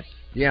heard that.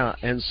 Yeah,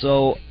 and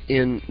so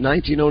in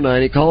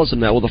 1909 he calls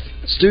them that. Well, the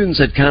students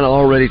had kind of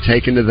already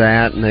taken to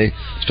that, and they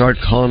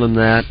started calling them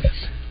that.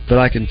 But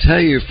I can tell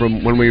you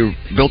from when we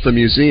built the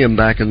museum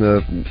back in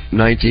the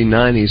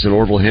 1990s and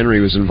Orville Henry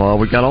was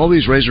involved, we got all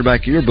these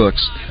Razorback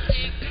yearbooks.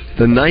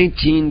 The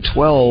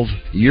 1912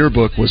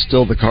 yearbook was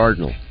still the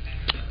Cardinal.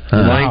 The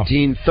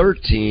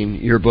 1913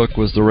 yearbook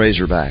was the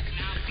Razorback.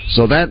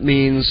 So that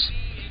means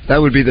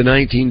that would be the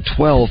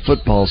 1912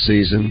 football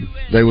season.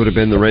 They would have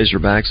been the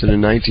Razorbacks, and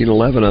in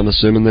 1911, I'm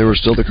assuming they were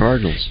still the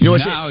Cardinals.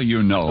 Now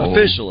you know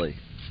officially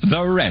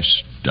the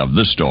rest of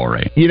the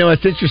story.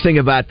 What's interesting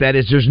about that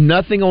is there's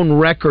nothing on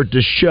record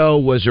to show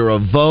was there a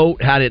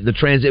vote, how did the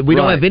transit. We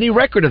don't have any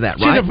record of that,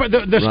 right? See,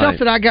 the stuff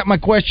that I got my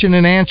question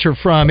and answer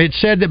from, it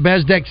said that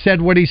Bezdek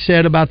said what he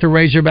said about the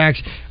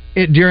Razorbacks.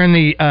 during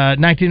the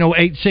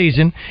 1908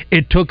 season.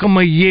 It took them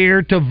a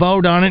year to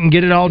vote on it and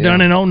get it all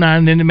done in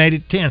 09, then they made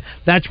it 10.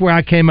 That's where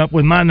I came up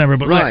with my number.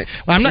 But right.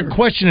 I'm not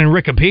questioning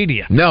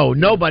Wikipedia. No,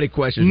 nobody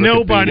questions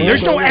Nobody. Wikipedia.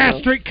 There's no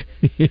asterisk.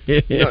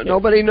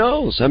 Nobody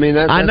knows. I mean,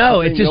 I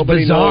know. It's just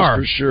nobody bizarre.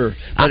 knows for sure.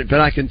 But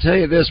I can tell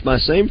you this: my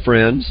same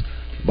friends,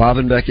 Bob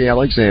and Becky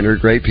Alexander,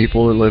 great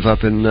people who live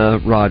up in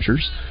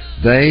Rogers,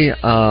 they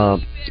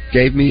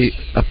gave me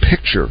a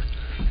picture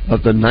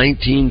of the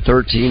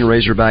 1913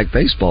 Razorback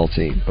baseball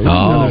team.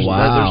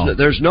 Wow.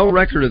 There's no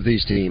record of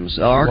these teams.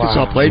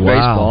 Arkansas played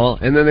baseball,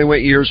 and then they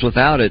went years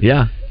without it.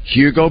 Yeah.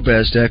 Hugo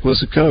Bezdek was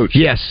the coach.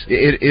 Yes.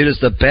 It is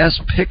the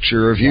best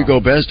picture of Hugo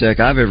Bezdek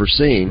I've ever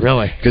seen.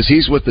 Really? Because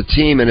he's with the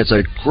team, and it's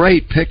a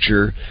great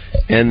picture,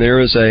 and there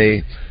is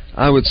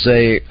I would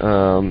say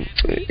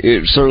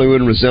it certainly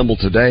wouldn't resemble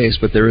today's,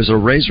 but there is a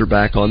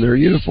Razorback on their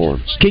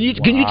uniforms. Can you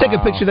take a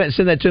picture of that and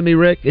send that to me,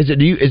 Rick? Is it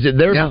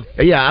there?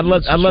 Yeah. I'd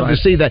love to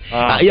see that.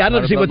 I'd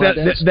love to see what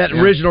that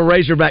original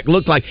Razorback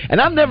looked like.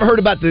 And I've never heard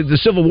about the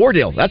Civil War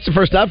deal. That's the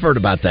first I've heard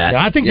about that.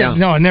 Yeah, I think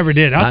no, I never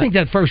did. I think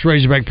that first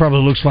Razorback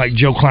probably looks like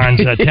Joe Klein's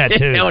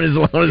tattoo on his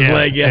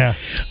leg. Yeah.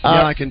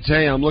 I can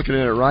tell you, I'm looking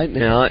at it right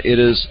now. It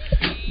is.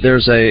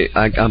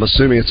 I'm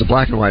assuming it's a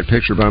black and white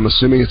picture, but I'm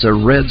assuming it's a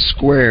red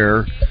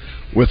square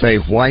with a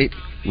white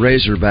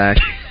Razorback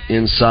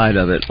inside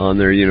of it on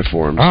their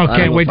uniforms. I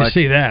can't wait to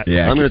see that.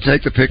 Yeah, I'm going to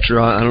take the picture.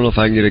 I don't know if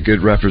I can get a good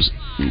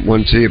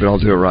one to you, but I'll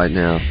do it right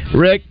now.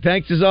 Rick,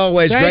 thanks as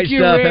always. Thank great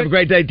you, stuff. Rick. Have a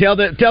great day. Tell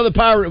the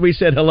pirate we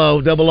said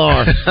hello, double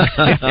R. Okay.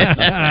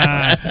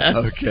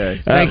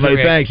 All right,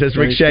 buddy, thanks. That's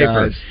Rick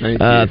Schaefer.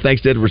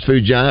 Thanks to Edwards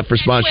Food Giant for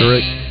sponsoring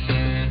Rick.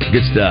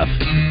 Good stuff.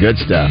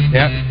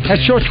 Yeah.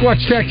 That's Short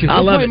Squatch Texas. I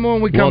love it. More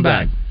when we come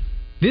back.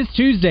 This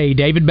Tuesday,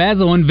 David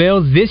Basil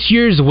unveils this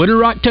year's Wooded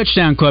Rock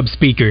Touchdown Club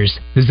speakers.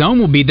 The Zone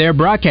will be there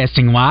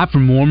broadcasting live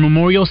from War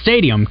Memorial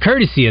Stadium,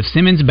 courtesy of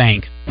Simmons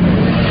Bank.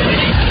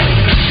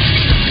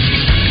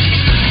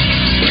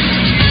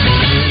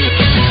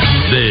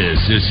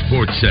 This is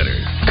Sports Center.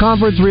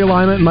 Conference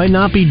realignment might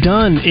not be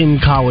done in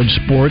college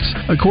sports.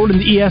 According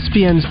to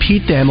ESPN's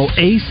Pete Thamel,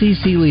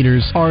 ACC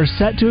leaders are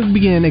set to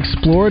begin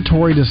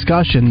exploratory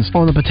discussions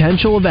on the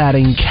potential of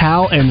adding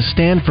Cal and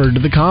Stanford to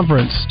the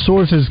conference.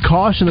 Sources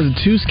caution that the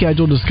two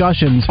scheduled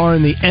discussions are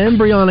in the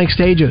embryonic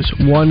stages.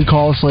 One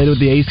call slated with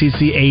the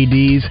ACC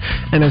ADs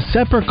and a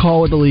separate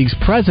call with the league's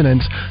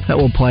presidents that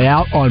will play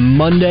out on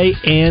Monday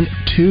and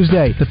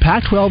Tuesday. The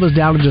Pac-12 is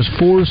down to just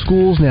 4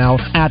 schools now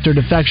after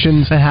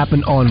defections that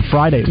happened on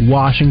Friday.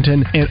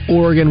 Washington and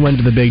Oregon went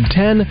to the Big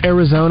Ten,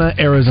 Arizona,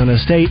 Arizona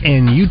State,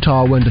 and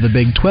Utah went to the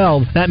Big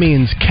 12. That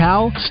means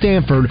Cal,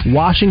 Stanford,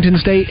 Washington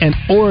State, and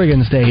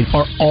Oregon State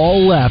are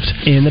all left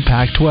in the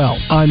Pac-12.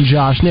 I'm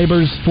Josh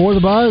Neighbors for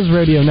the Buzz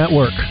Radio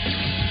Network.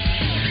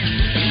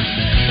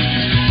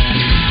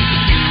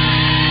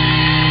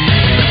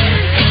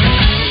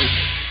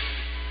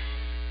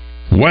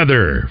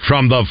 Weather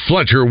from the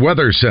Fletcher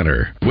Weather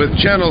Center with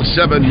Channel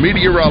 7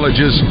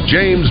 meteorologist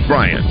James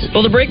Bryant.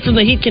 Well, the break from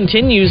the heat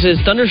continues as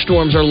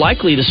thunderstorms are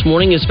likely this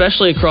morning,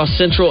 especially across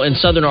central and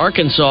southern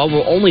Arkansas.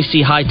 We'll only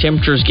see high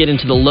temperatures get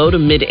into the low to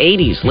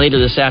mid-80s later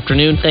this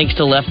afternoon thanks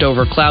to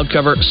leftover cloud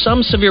cover.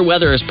 Some severe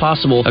weather is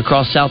possible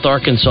across South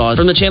Arkansas.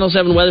 From the Channel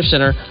 7 Weather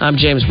Center, I'm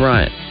James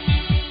Bryant.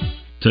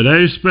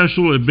 Today's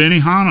special at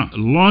Benihana,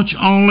 lunch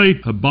only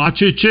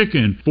hibachi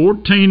chicken,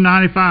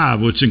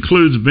 $14.95, which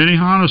includes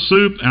Benihana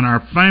soup and our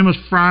famous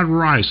fried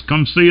rice.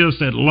 Come see us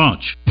at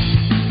lunch.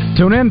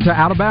 Tune in to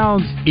Out of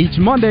Bounds each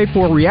Monday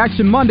for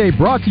Reaction Monday,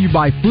 brought to you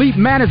by Fleet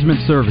Management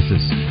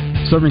Services.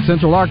 Serving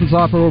Central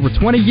Arkansas for over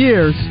 20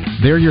 years,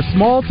 they're your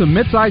small to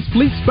mid-sized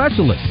fleet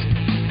specialists.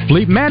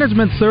 Fleet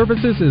Management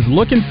Services is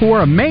looking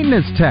for a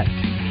maintenance tech.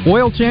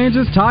 Oil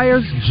changes,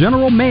 tires,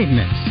 general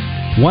maintenance.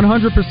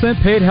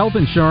 100% paid health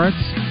insurance,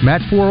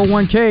 match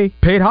 401k,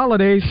 paid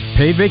holidays,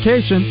 paid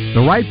vacation.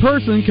 The right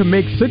person can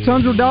make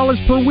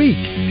 $600 per week.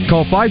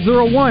 Call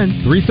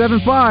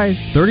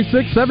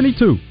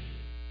 501-375-3672.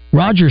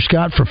 Roger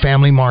Scott for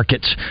Family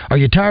Markets. Are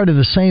you tired of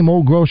the same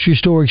old grocery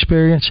store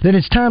experience? Then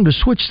it's time to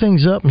switch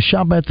things up and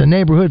shop at the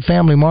neighborhood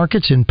family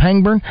markets in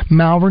Pangburn,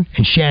 Malvern,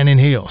 and Shannon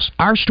Hills.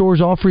 Our stores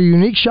offer a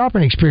unique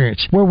shopping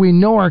experience where we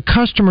know our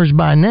customers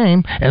by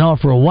name and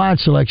offer a wide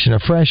selection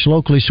of fresh,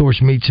 locally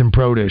sourced meats and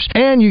produce.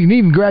 And you can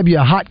even grab you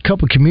a hot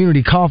cup of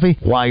community coffee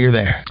while you're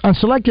there. On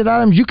selected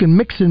items, you can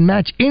mix and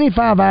match any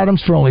 5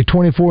 items for only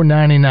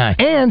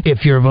 $24.99. And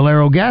if you're a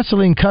Valero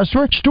gasoline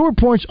customer, store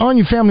points on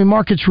your Family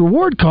Markets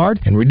reward card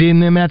and redeem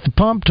them at the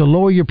pump to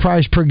lower your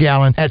price per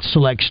gallon at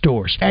select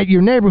stores. At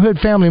your neighborhood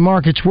Family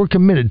Markets, we're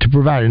committed to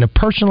providing a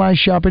personalized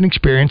shopping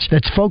experience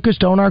that's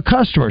focused on our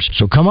customers.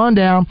 So come on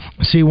down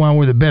and see why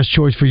we're the best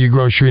choice for your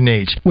grocery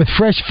needs. With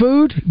fresh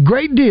food,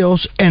 great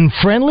deals, and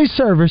friendly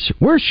service,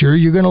 we're sure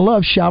you're going to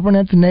love shopping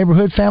at the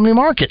neighborhood Family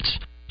Markets.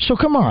 So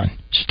come on,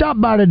 stop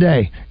by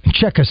today and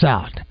check us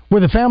out.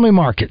 We're the Family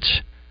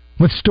Markets,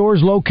 with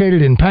stores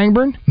located in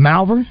Pangburn,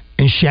 Malvern,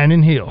 and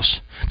Shannon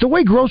Hills. The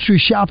way grocery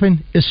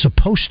shopping is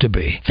supposed to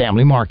be.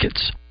 Family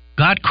Markets.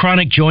 Got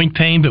chronic joint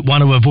pain but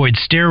want to avoid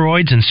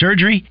steroids and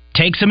surgery?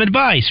 Take some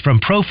advice from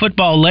pro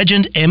football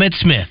legend Emmitt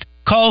Smith.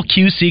 Call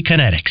QC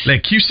Kinetics.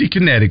 Let QC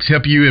Kinetics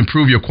help you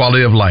improve your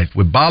quality of life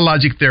with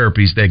biologic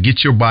therapies that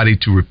get your body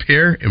to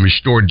repair and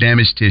restore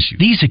damaged tissue.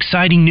 These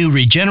exciting new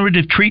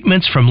regenerative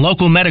treatments from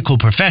local medical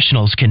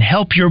professionals can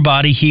help your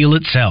body heal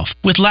itself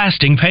with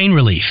lasting pain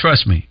relief.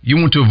 Trust me, you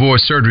want to avoid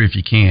surgery if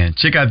you can.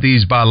 Check out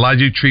these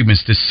biologic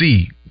treatments to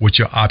see what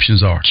your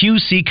options are.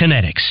 QC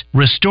Kinetics.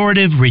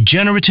 Restorative,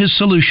 regenerative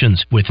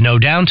solutions with no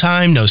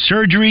downtime, no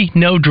surgery,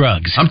 no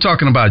drugs. I'm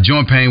talking about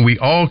joint pain we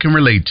all can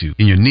relate to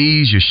in your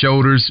knees, your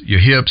shoulders,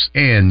 your hips,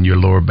 and your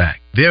lower back.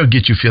 They'll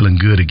get you feeling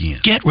good again.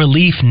 Get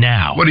relief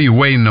now. What are you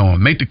waiting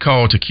on? Make the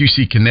call to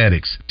QC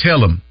Kinetics. Tell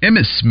them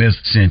Emmitt Smith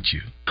sent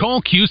you.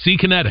 Call QC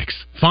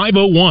Kinetics.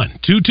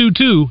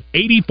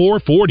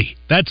 501-222-8440.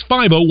 That's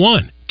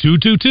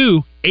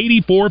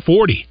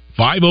 501-222-8440.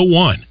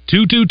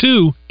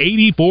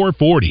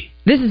 501-222-8440.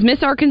 This is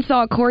Miss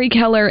Arkansas Corey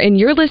Keller, and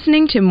you're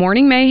listening to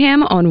Morning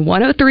Mayhem on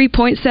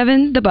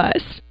 103.7 The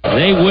Buzz.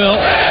 They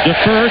will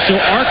defer, so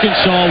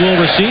Arkansas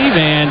will receive,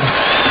 and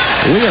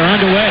we are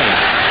underway.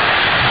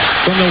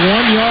 From the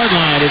 1-yard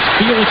line, it's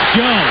Felix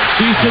Jones.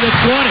 He's to the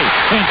 20,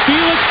 and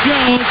Felix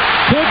Jones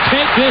could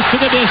take this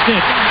to the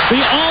distance. The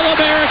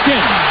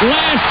All-American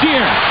last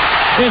year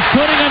is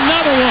putting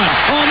another one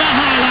on the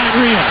highlight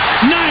reel.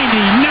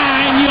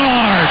 99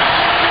 yards.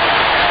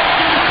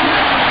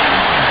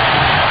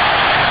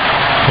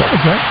 What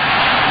was that?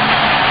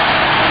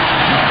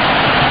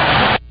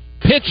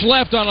 Pitch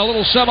left on a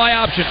little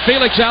semi-option.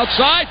 Felix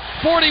outside.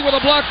 40 with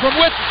a block from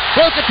Witt.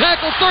 Broke a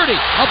tackle. 30.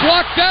 A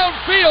block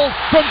downfield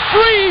from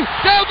 3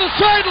 down the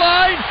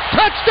sideline.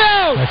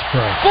 Touchdown. That's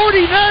correct.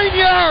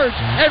 49 yards.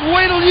 And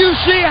wait till you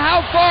see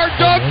how far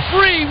Doug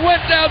Free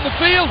went down the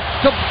field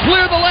to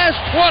clear the last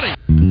 20.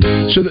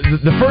 So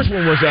the first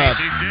one was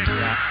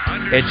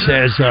it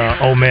says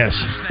Ole Miss.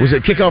 Was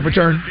it kickoff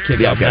return?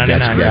 Kickoff 99.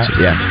 Gotcha.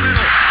 Yeah.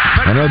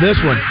 I know this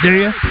one. Do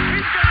you?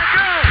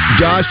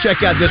 Josh,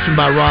 check out this one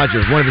by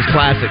Rogers, one of his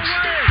classics.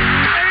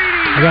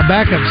 I got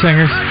backup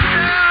singers.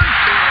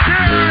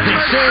 They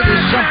say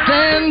there's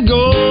something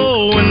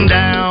going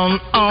down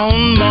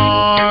on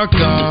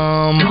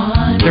Markham.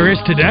 There is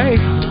today.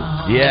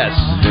 Yes.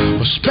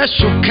 A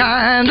special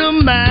kind of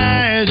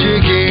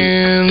magic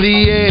in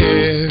the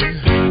air.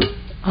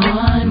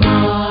 On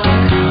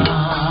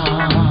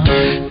Markham.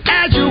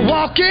 As you're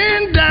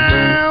walking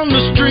down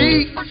the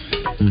street,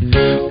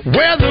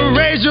 where the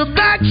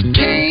Razorbacks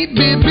can't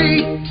be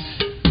beat,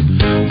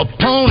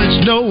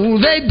 opponents know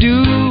they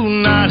do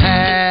not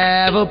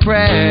have a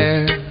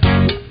prayer. It's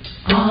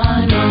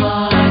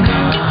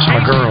my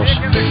girls.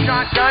 The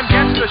shotgun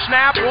gets the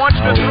snap, wants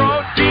to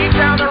throw deep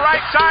down the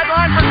right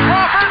sideline for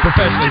Crawford.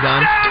 Professionally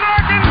done.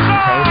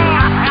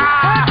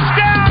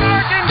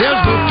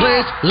 There's no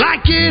place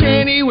like it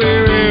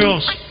anywhere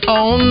else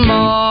on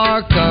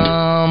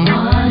Markham.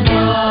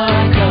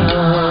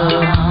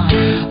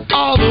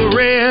 All the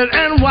red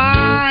and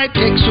white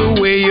takes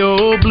away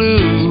your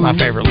blue. My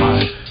favorite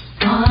line.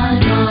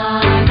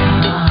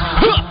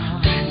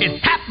 It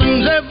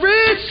happens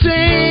every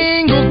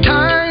single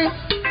time.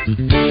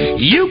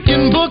 You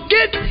can book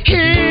it,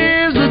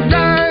 here's the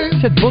dime. I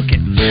said book it.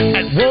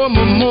 At War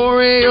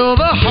Memorial,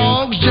 the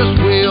Hogs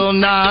just will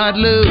not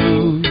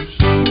lose.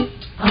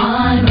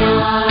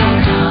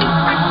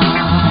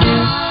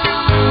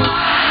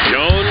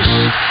 Jones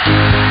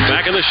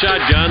back in the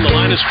shotgun, the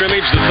line of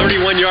scrimmage, the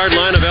 31-yard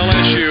line of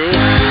LSU.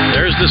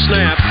 There's the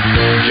snap.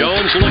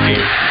 Jones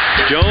looking.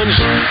 Jones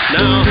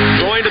now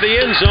throwing to the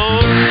end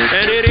zone,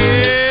 and it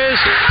is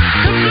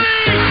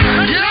complete.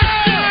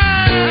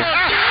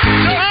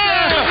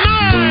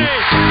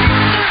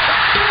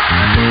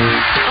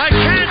 I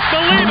can't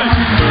believe it.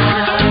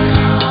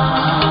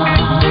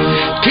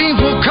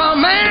 Teams will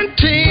come and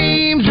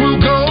teams will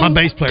go. My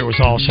bass player was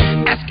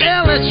awesome. Ask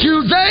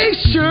LSU, they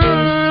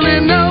surely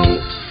know.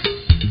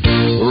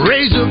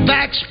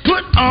 Razorbacks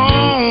put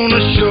on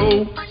a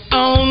show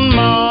on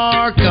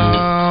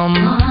Markham.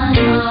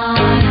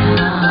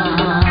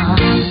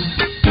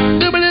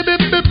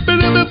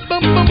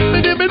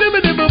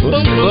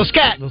 Little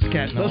scat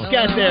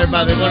there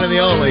by the one and the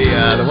only,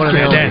 the one and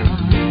the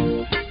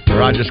only.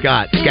 Roger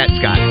Scott, Scat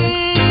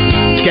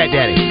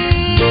Daddy.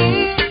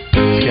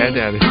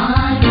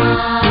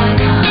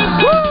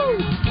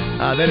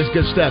 That is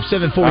good stuff.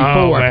 744.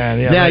 Oh, man.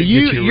 Yeah, now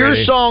your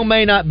song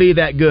may not be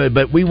that good,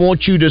 but we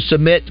want you to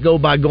submit. Go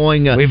by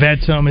going. We've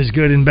had some as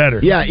good and better.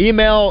 Yeah,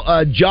 email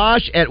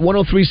Josh at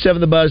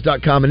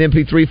 1037thebuzz.com, an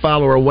MP3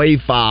 file or a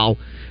WAV file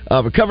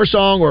of a cover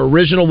song or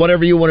original,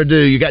 whatever you want to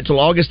do. You got till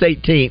August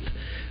 18th.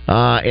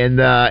 And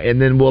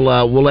then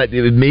we'll let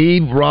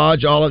me,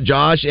 Raj, all of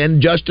Josh, and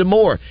Justin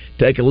Moore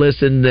take a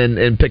listen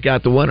and pick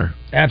out the winner.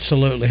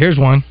 Absolutely. Here's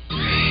one.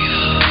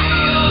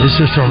 This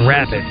is from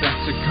Rapid.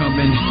 That's a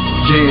coming.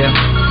 Yeah.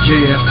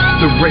 Yeah,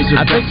 the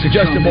Razorbacks I think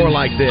suggested more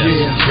like this.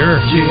 Yeah,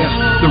 sure.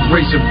 Yeah, the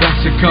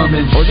Razorbacks are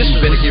coming. Or this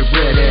you better get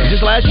ready. Is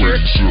this last year?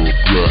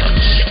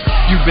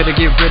 You better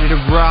get ready to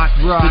rock.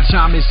 The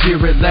time is here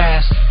at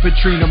last.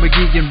 Petrino,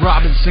 McGee, and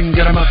Robinson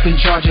got them up in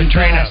charge and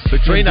trance.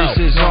 Petrino.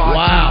 This is our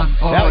time.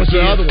 That was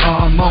the other one.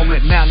 Our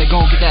moment. Now they're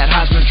gonna get that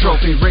Heisman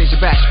Trophy.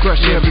 Razorbacks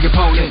crush every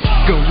opponent.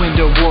 Go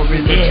into war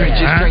in the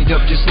trenches, straight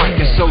up just like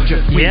a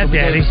soldier. Yeah,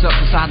 Daddy. Up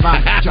the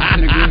sideline.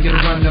 Johnson and Green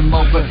gonna run them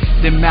over.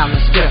 Then Mallet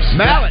steps.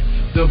 Mallet.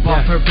 The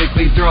ball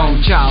perfectly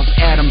thrown. Charles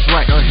Adams,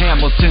 right, or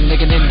Hamilton. They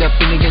can end up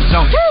in the end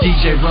zone.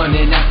 DJ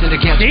running after the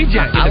catch.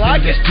 DJ, I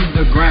like it. To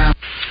the ground.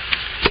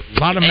 A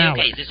lot of Mallet.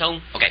 Okay, is this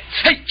on? Okay.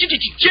 Hey,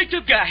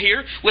 Jacob Guy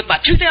here with my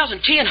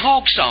 2010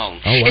 Hog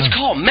song. Oh, wow. It's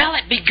called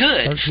Mallet Be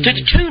Good to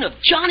the tune of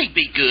Johnny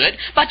Be Good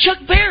by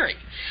Chuck Berry.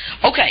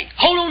 Okay,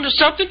 hold on to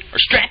something or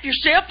strap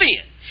yourself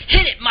in.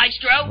 Hit it,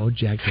 maestro. Oh,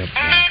 jacked up.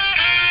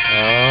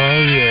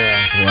 Oh,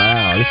 yeah.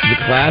 Wow, this is a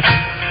classic.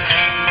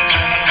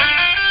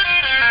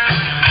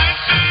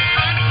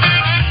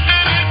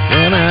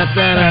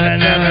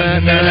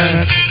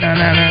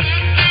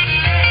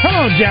 Come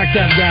on, jacked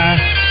up guy.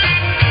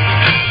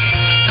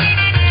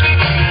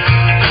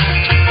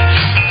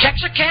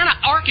 Texarkana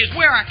Ark is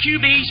where our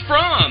QB's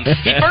from.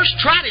 He first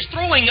tried his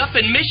throwing up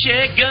in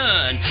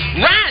Michigan.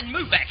 Ryan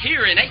moved back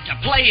here and ate to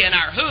play in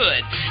our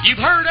hood. You've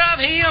heard of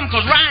him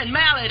because Ryan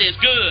Mallett is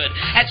good.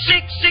 At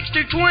 6'6"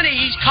 220,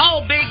 he's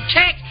called Big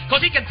Tex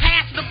because he can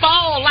pass the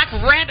ball like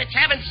rabbits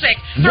having sex.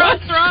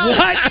 Throw.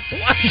 What?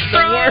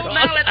 Throw,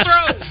 Mallett,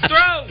 throw.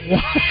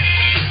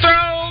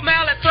 Throw,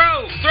 Mallett,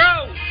 throw.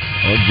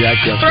 Oh,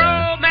 jacked up Throw,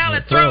 guy.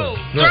 Mallett, throw.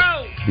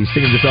 Be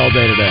singing this all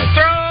day today.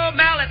 Throw,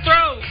 Mallett,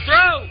 throw.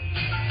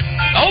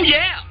 Oh,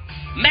 yeah.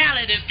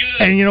 Mallet is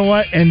good. And you know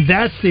what? And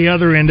that's the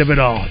other end of it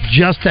all.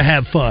 Just to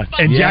have fun.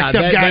 And jacked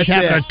up guys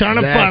having a ton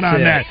of fun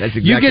on that. That's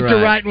exactly you get to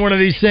right. writing one of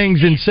these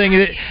things and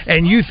singing it,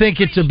 and you think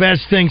it's the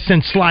best thing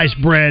since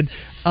sliced bread.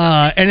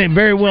 And it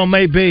very well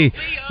may be,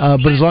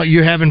 but as long as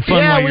you're having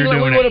fun while you're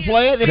doing we want to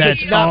play it. If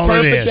that's it's not all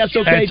perfect, it is. that's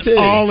okay that's too.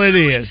 all it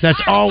is.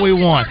 That's all we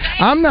want.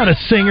 I'm not a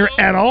singer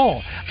at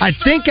all. I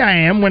think I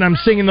am when I'm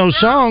singing those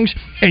songs,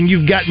 and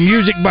you've got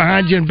music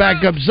behind you and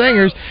backup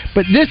singers.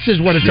 But this is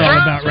what it's all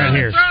about right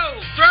here.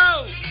 Throw,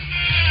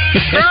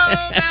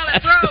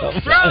 Mallet,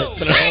 throw.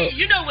 Hey,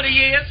 you know what he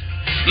is.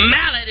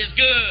 Mallet is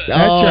good. That's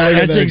right.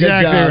 That's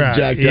exactly right.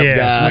 Jacked up yes,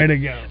 guy. way to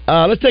go.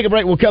 Let's take a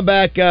break. We'll come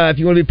back. If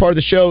you want to be part of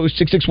the show,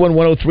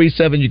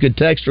 661-1037. You can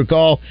text or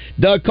call.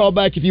 Doug, call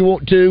back if you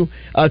want to.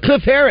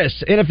 Cliff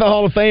Harris, NFL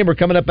Hall of Famer,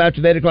 coming up after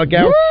the 8 o'clock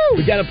hour. Woo!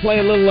 We got to play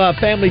a little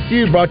Family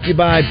Feud brought to you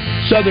by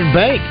Southern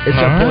Bank at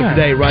some point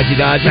today, Roger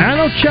Dodger. Now, I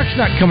know Chuck's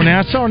not coming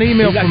out. I saw an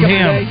email from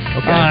him.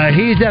 Okay.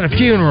 He's at a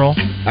funeral.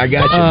 I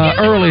got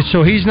you. Early,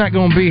 so he's not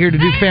going to be here to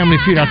do Family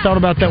Feud. I thought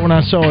about that when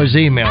I saw his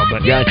email.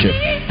 But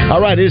Gotcha. All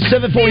right, it's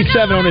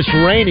 7:47 on this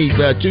rainy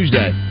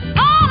Tuesday.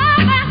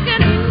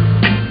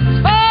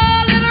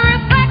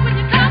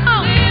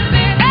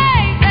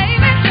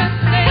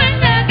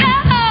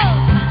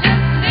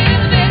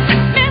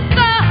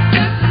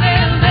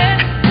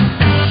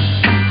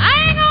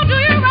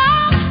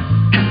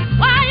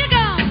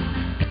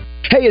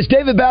 Hey, it's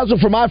David Basil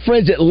from my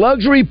friends at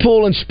Luxury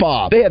Pool and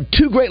Spa. They have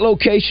two great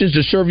locations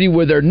to serve you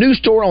with their new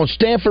store on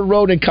Stanford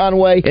Road in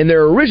Conway and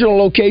their original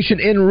location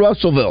in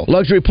Russellville.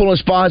 Luxury Pool and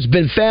Spa has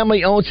been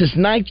family-owned since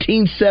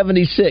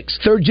 1976.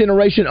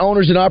 Third-generation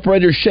owners and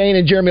operators Shane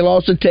and Jeremy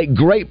Lawson take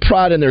great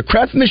pride in their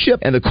craftsmanship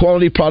and the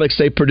quality products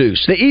they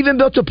produce. They even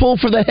built a pool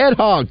for the head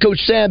hog, Coach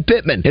Sam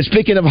Pittman. And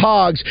speaking of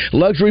hogs,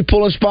 Luxury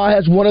Pool and Spa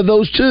has one of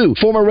those too.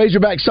 Former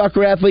Razorback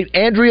soccer athlete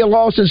Andrea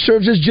Lawson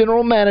serves as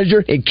general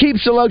manager and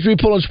keeps the Luxury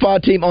Pool and Spa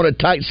team on a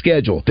tight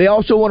schedule. They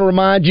also want to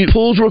remind you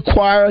pools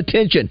require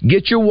attention.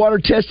 Get your water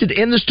tested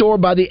in the store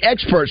by the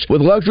experts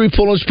with Luxury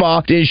Pool and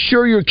Spa to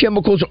ensure your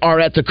chemicals are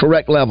at the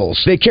correct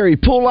levels. They carry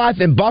Pool Life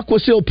and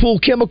Baquasil pool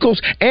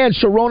chemicals and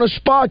Sorona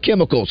Spa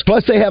chemicals.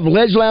 Plus they have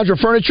Ledge Lounger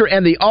furniture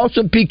and the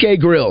awesome PK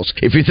grills.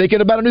 If you're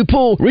thinking about a new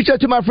pool, reach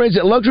out to my friends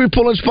at Luxury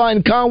Pool and Spa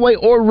in Conway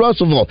or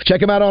Russellville.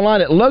 Check them out online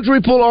at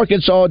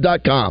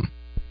luxurypoolarkansas.com.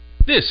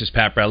 This is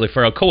Pat Bradley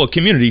for Alcoa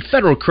Community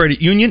Federal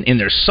Credit Union in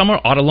their summer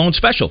auto loan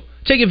special.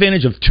 Take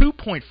advantage of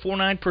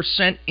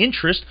 2.49%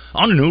 interest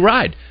on a new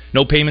ride.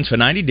 No payments for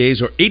 90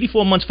 days or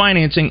 84 months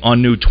financing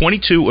on new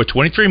 22 or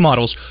 23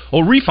 models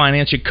or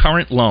refinance your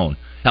current loan.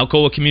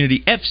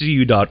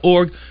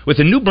 AlcoaCommunityFCU.org with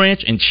a new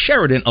branch in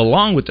Sheridan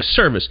along with the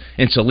service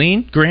in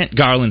Saline, Grant,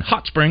 Garland,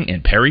 Hot Spring,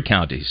 and Perry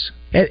counties.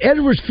 At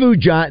Edwards Food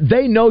Giant,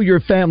 they know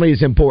your family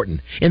is important,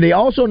 and they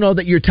also know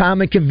that your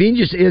time and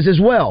convenience is as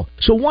well.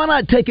 So why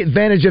not take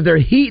advantage of their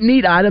heat and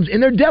eat items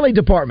in their deli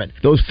department?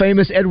 Those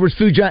famous Edwards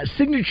Food Giant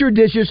signature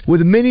dishes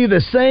with many of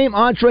the same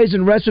entrees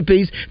and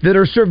recipes that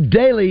are served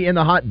daily in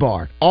the hot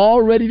bar,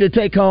 all ready to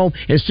take home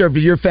and serve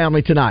to your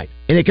family tonight.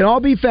 And it can all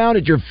be found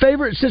at your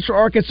favorite Central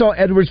Arkansas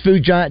Edwards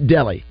Food Giant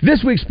deli.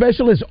 This week's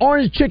special is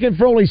orange chicken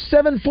for only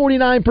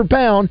 $7.49 per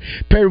pound,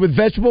 paired with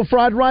vegetable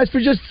fried rice for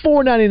just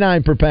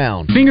 $4.99 per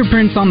pound.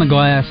 Fingerprints on the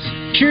glass,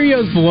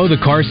 Cheerios below the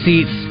car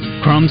seats,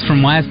 Crumbs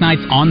from last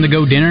night's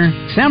on-the-go dinner?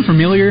 Sound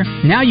familiar?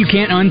 Now you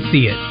can't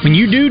unsee it. When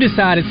you do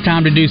decide it's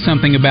time to do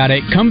something about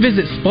it, come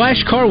visit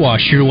Splash Car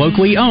Wash, your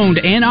locally owned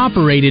and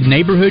operated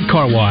neighborhood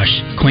car wash.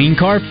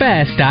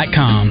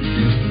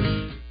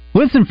 CleanCarFast.com.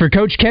 Listen for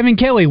Coach Kevin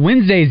Kelly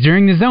Wednesdays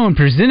during the Zone,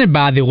 presented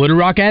by the Little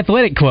Rock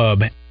Athletic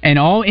Club. An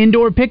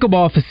all-indoor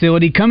pickleball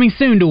facility coming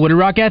soon to Little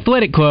Rock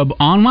Athletic Club,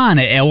 online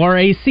at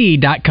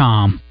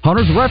lrac.com.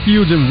 Hunter's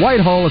Refuge in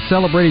Whitehall is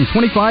celebrating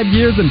 25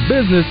 years in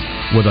business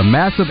with a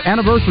massive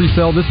anniversary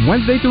sale this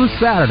Wednesday through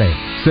Saturday.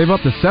 Save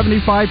up to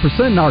 75%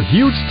 in our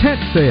huge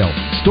tent sale.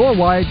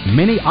 Store-wide,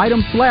 many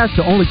items slashed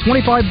to only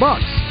 $25.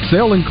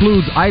 Sale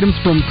includes items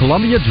from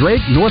Columbia,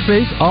 Drake, North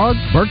Face, UGG,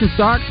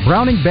 Birkenstock,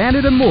 Browning,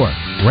 Bandit, and more.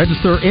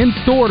 Register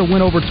in-store to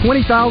win over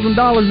 $20,000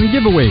 in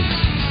giveaways.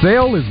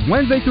 Sale is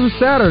Wednesday through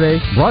Saturday,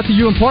 brought to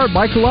you in part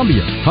by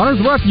Columbia. Hunter's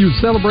Refuge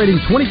celebrating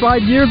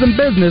 25 years in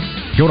business.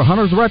 Go to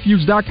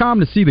huntersrefuge.com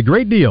to see the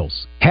great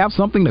deals. Have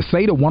something to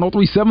say to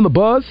 103.7 The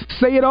Buzz?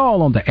 Say it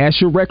all on the Ask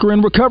Your Wrecker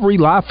and Recovery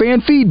live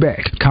fan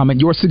feedback. Comment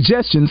your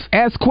suggestions,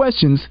 ask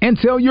questions, and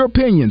tell your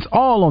opinions,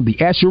 all on the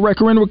Ask Your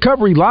Wrecker and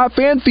Recovery live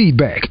fan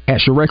feedback.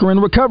 Ask Your Wrecker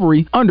and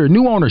Recovery under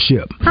new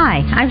ownership.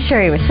 Hi, I'm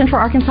Sherry with Central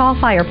Arkansas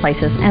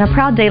Fireplaces and a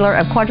proud dealer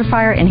of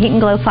Quadrifire and Heat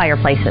and Glow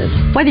fireplaces.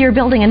 Whether you're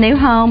building a new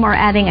home or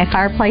adding a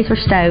fireplace or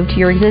stove to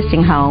your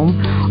existing home,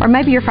 or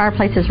maybe your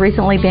fireplace has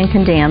recently been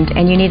condemned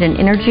and you need an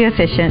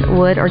energy-efficient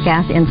wood or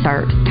gas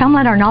insert, come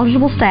let our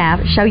knowledgeable staff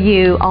show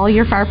you all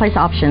your fireplace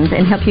options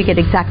and help you get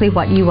exactly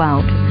what you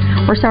want.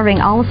 We're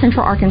serving all of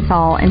Central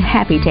Arkansas and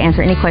happy to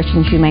answer any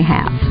questions you may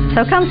have.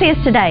 So come see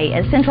us today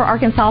at Central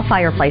Arkansas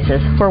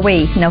Fireplaces, where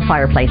we know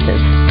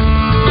fireplaces.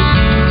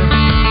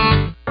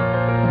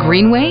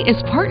 Greenway is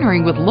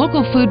partnering with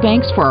local food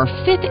banks for our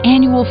 5th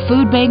annual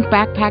Food Bank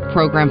Backpack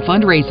Program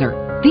fundraiser.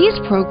 These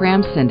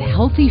programs send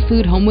healthy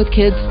food home with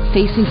kids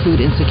facing food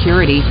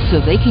insecurity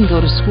so they can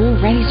go to school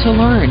ready to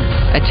learn.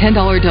 A $10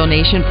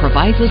 donation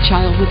provides a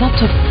child with up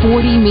to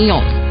 40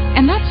 meals.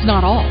 And that's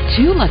not all.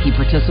 2 lucky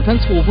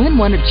participants will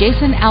win one of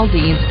Jason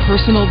Aldean's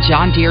personal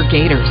John Deere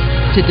Gators.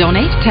 To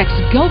donate, text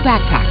GO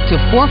BACKPACK to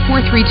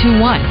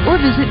 44321 or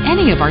visit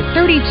any of our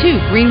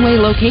 32 Greenway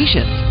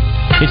locations.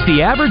 It's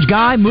the Average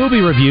Guy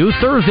Movie Review,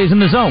 Thursdays in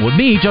the Zone, with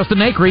me, Justin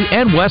Akery,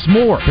 and Wes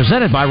Moore,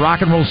 presented by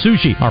Rock and Roll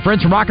Sushi. Our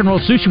friends from Rock and Roll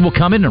Sushi will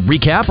come in and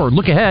recap or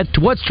look ahead to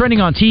what's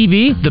trending on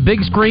TV, the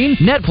big screen,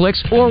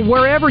 Netflix, or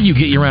wherever you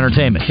get your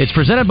entertainment. It's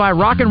presented by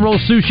Rock and Roll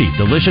Sushi,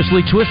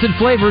 deliciously twisted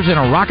flavors in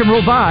a rock and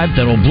roll vibe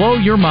that'll blow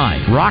your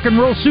mind.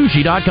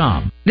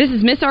 rockandrollsushi.com. This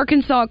is Miss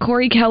Arkansas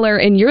Corey Keller,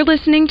 and you're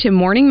listening to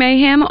Morning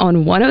Mayhem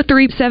on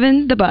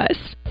 103.7 The Buzz.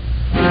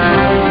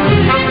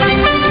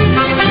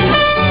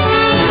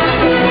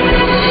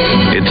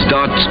 It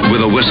starts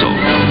with a whistle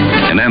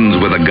and ends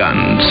with a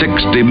gun.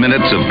 60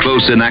 minutes of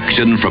close-in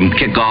action from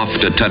kickoff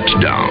to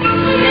touchdown.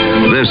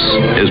 This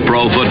is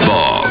pro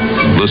football,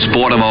 the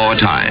sport of our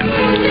time.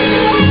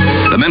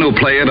 The men who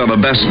play it are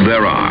the best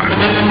there are.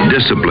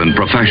 Disciplined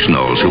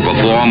professionals who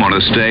perform on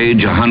a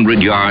stage 100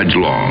 yards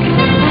long.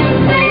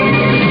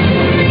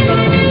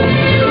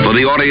 For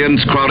the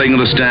audience crowding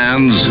the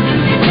stands,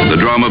 the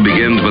drama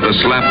begins with a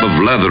slap of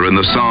leather in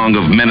the song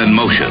of Men in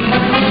Motion.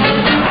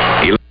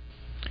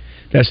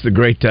 That's the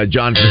great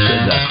John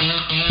Crescenda,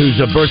 whose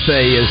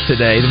birthday is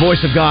today. The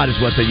voice of God is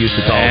what they used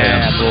to call him.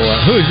 Boy.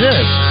 Who's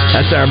this?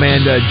 That's our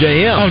man,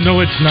 J.M. Oh,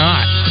 no, it's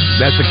not.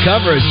 That's the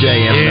cover of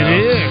J.M.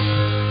 It is.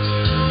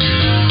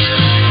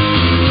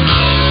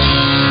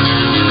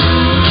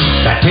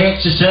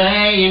 Texas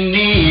A&M.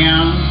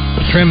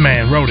 Trim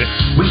Man wrote it.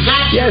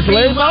 Yes,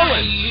 Larry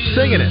Bowen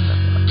singing it.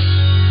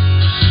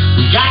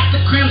 We got the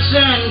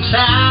Crimson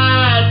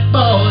Tide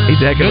boys.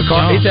 He's a heck of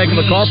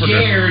a carpenter.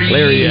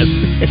 Larry is.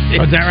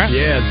 Oh, is that right?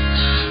 Yes.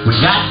 We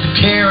got the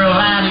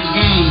Carolina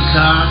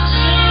Gamecocks.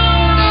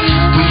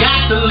 We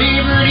got the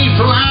Liberty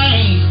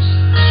Flames.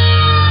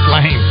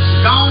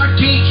 Gonna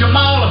teach them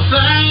all a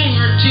thing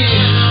or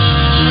two.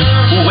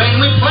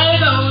 When we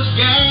play those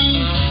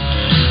games,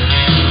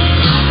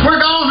 we're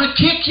gonna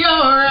kick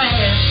your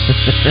ass.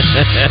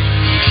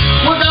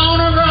 We're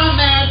gonna run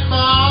that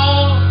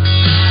ball.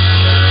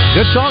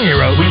 Good song you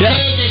wrote. When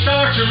they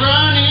start to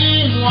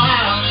running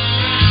wild,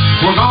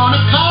 we're gonna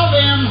call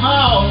them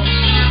hogs.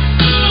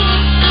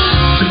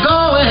 So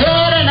go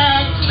ahead and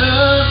act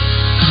tough,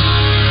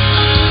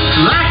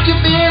 like your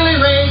Billy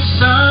Ray's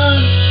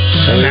son.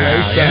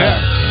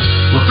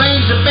 Well,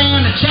 things have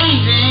been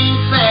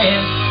a-changing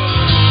fast.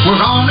 We're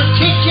gonna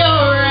kick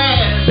your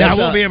ass. Now, I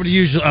won't be able to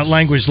use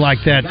language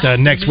like that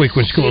next week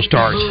when school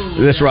starts.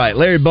 That's right.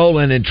 Larry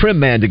Boland and Trim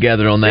Man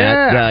together on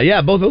that.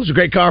 Yeah, both those are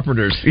great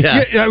carpenters.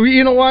 Yeah.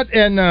 You know what?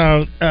 And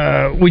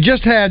we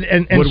just had,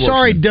 and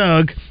sorry,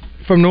 Doug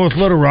from North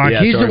Little Rock.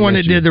 He's the one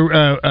that did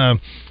the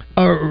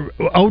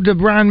Ode to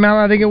Brian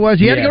Mallett, I think it was.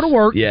 He had to go to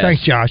work. Yes.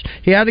 Thanks, Josh.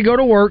 He had to go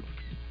to work,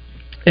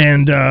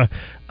 and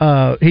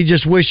he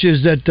just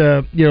wishes that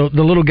the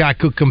little guy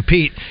could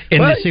compete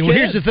in this thing. Well,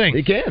 here's the thing: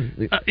 he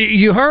can.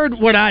 You heard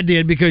what I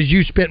did because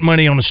you spent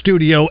money on a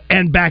studio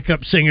and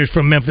backup singers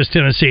from Memphis,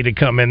 Tennessee, to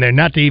come in there.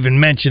 Not to even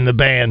mention the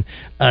band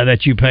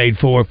that you paid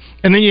for,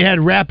 and then you had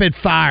Rapid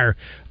Fire.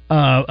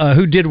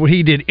 Who did what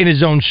he did in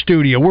his own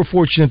studio. We're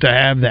fortunate to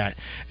have that.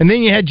 And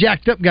then you had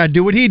Jacked Up Guy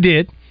do what he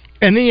did.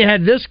 And then you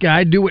had this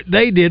guy do what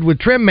they did with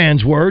Trim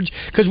Man's words.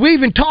 Because we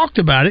even talked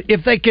about it.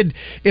 If they could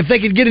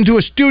get into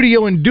a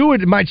studio and do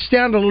it, it might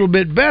sound a little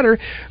bit better.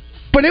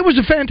 But it was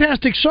a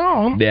fantastic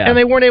song. Yeah. And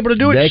they weren't able to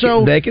do it.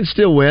 They can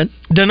still win.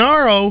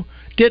 Denaro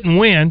didn't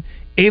win,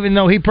 even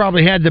though he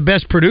probably had the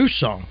best produced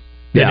song.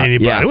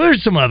 Anybody. Well,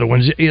 there's some other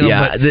ones,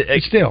 but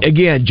still.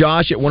 Again,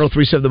 Josh at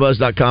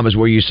 1037thebuzz.com is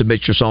where you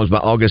submit your songs by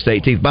August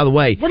 18th. By the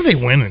way, what are they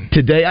winning?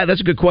 Today,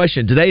 that's a good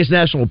question. Today is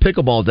National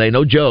Pickleball Day,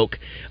 no joke.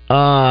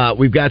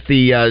 We've got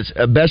the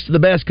Best of the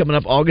Best coming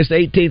up August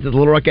 18th at the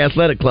Little Rock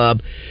Athletic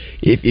Club.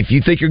 If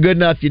you think you're good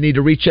enough, you need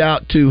to reach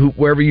out to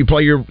wherever you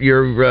play your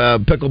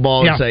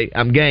pickleball and say,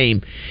 I'm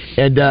game.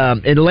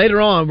 And later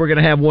on, we're going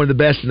to have one of the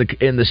best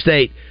in the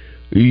state,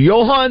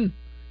 Johan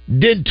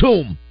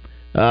Dintum.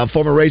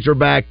 Former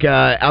Razorback,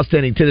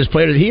 outstanding tennis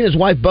player. He and his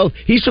wife both.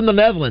 He's from the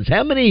Netherlands.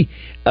 How many?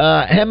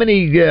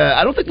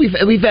 I don't think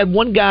we've had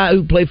one guy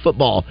who played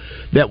football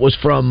that was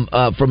from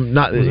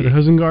not. Was it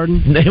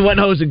Hosengarden? It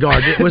wasn't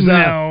Hosengarden. It was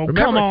no.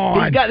 Come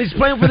on. He's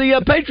playing for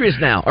the Patriots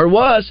now, or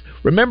was.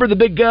 Remember the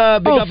big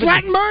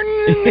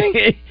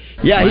Flattenburden?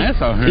 Yeah,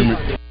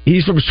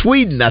 he's from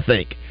Sweden, I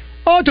think.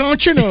 Oh,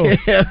 don't you know? No,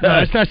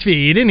 it's not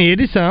Sweden. It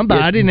is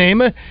somebody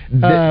named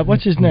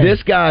what's his name?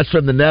 This guy's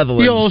from the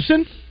Netherlands.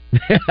 Jolson.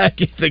 I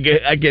can't think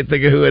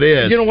of who it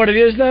is. You know what it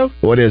is, though?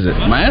 What is it?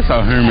 Man, it's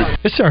our Herman.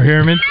 It's our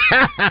Herman.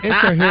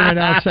 It's our Herman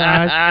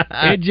outside.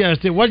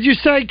 What did you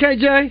say,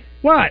 KJ?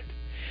 What?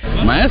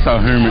 Man, it's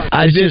our Herman.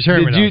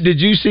 Did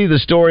you see the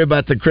story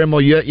about the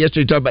criminal?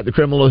 Yesterday you talked about the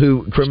criminal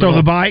who stole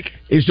the bike.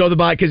 He stole the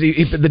bike because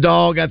the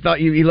dog. I thought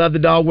he loved the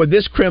dog. Well,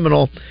 this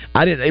criminal,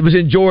 it was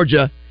in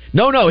Georgia.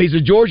 No, he's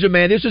a Georgia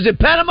man. This was in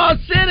Panama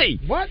City.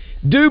 What?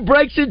 Dude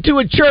breaks into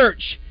a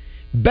church,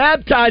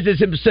 baptizes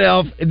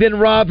himself, and then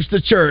robs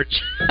the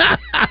church.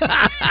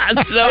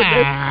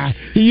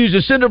 He used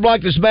a cinder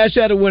block to smash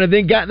out a window,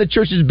 then got in the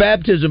church's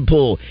baptism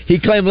pool. He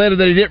claimed later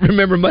that he didn't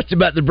remember much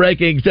about the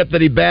breaking except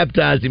that he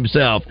baptized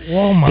himself.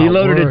 Oh my He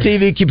loaded word. a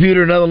TV,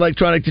 computer, and other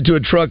electronics into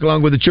a truck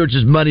along with the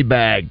church's money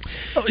bag.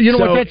 You know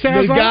what that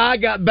sounds like? The guy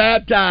got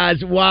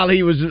baptized while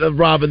he was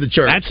robbing the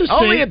church. That's a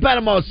only scene, in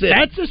Panama City.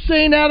 That's a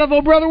scene out of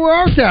Oh Brother Where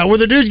Art Thou, where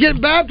the dude's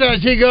getting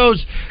baptized. He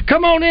goes,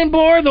 "Come on in,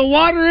 boy, the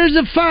water is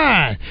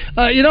fine.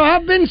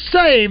 I've been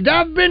saved.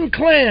 I've been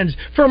cleansed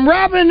from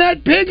robbing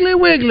that Piggly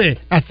Wiggly,"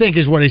 I think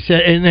is what he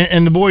said.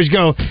 And the boys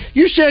go,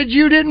 "You said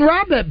you didn't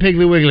rob that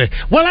Piggly Wiggly."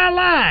 "Well, I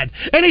lied.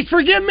 And he's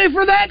forgiven me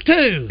for that,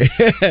 too."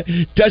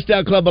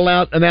 Touchdown Club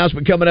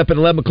announcement coming up at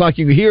 11 o'clock.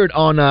 You can hear it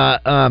on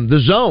The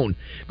Zone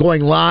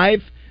going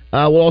live.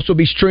 We'll also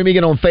be streaming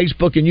it on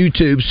Facebook and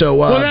YouTube.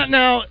 So,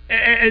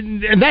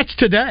 and that's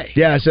today.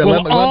 Yeah, so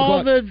will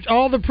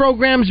all the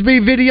programs be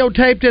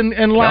videotaped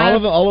and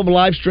live? All of them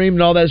live streamed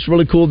and all that's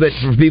really cool. That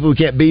for people who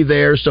can't be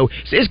there, so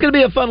it's going to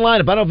be a fun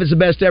lineup. I don't know if it's the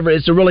best ever.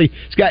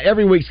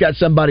 Every week's got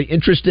somebody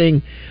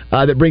interesting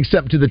that brings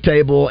something to the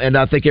table, and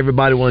I think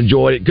everybody will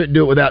enjoy it. Couldn't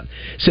do it without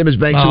Simmons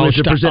Banks, who is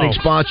the presenting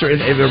sponsor.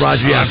 And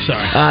Roger, I'm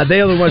sorry.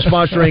 They are the ones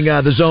sponsoring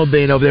The Zone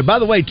being over there. By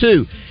the way,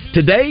 too.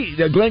 Today,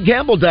 Glenn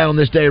Campbell died on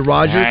this day,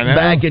 Roger.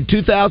 Back in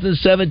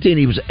 2017,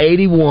 he was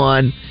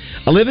 81.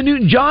 Olivia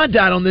Newton-John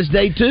died on this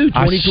day, too,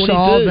 2022. I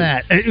saw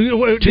that.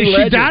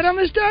 She died on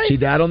this day? She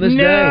died on this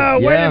day. No,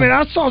 wait a minute.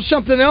 I saw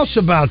something else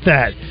about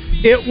that.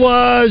 It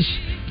was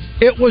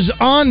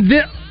on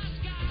this...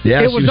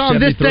 Yeah, it was on 73.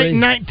 This date in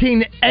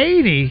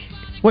 1980.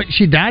 Wait,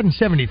 she died in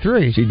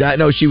 73. She died...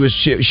 No, she was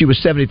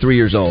 73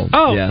 years old.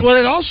 Oh, yeah. Well,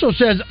 it also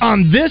says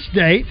on this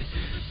date,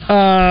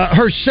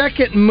 her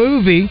second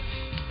movie...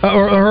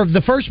 or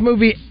the first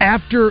movie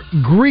after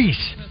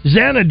Grease,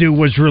 Xanadu,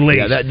 was released.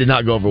 Yeah, that did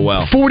not go over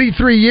well.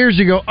 43 years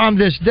ago on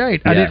this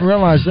date. I didn't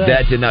realize that.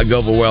 That did not go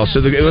over well.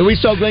 So we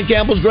saw Glenn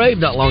Campbell's grave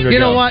not long ago. You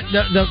know what?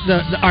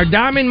 Our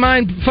diamond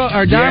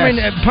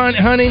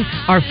hunting,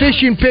 our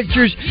fishing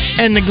pictures,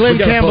 and the Glenn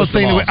Campbell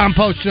thing, I'm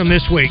posting them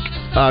this week.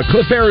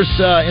 Cliff Harris,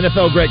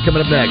 NFL great,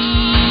 coming up next.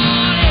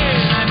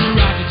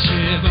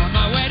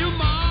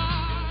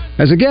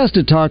 As a guest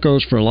at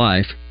Tacos for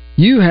Life,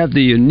 you have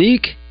the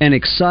unique and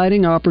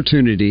exciting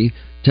opportunity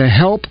to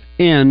help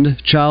end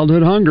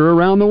childhood hunger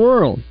around the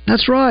world.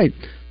 That's right.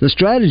 The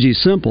strategy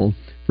is simple.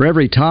 For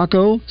every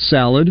taco,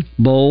 salad,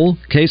 bowl,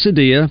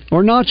 quesadilla,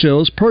 or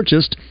nachos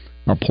purchased,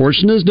 a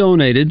portion is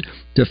donated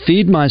to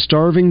Feed My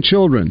Starving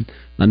Children,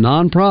 a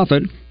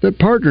nonprofit that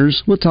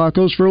partners with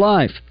Tacos for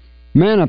Life. Man,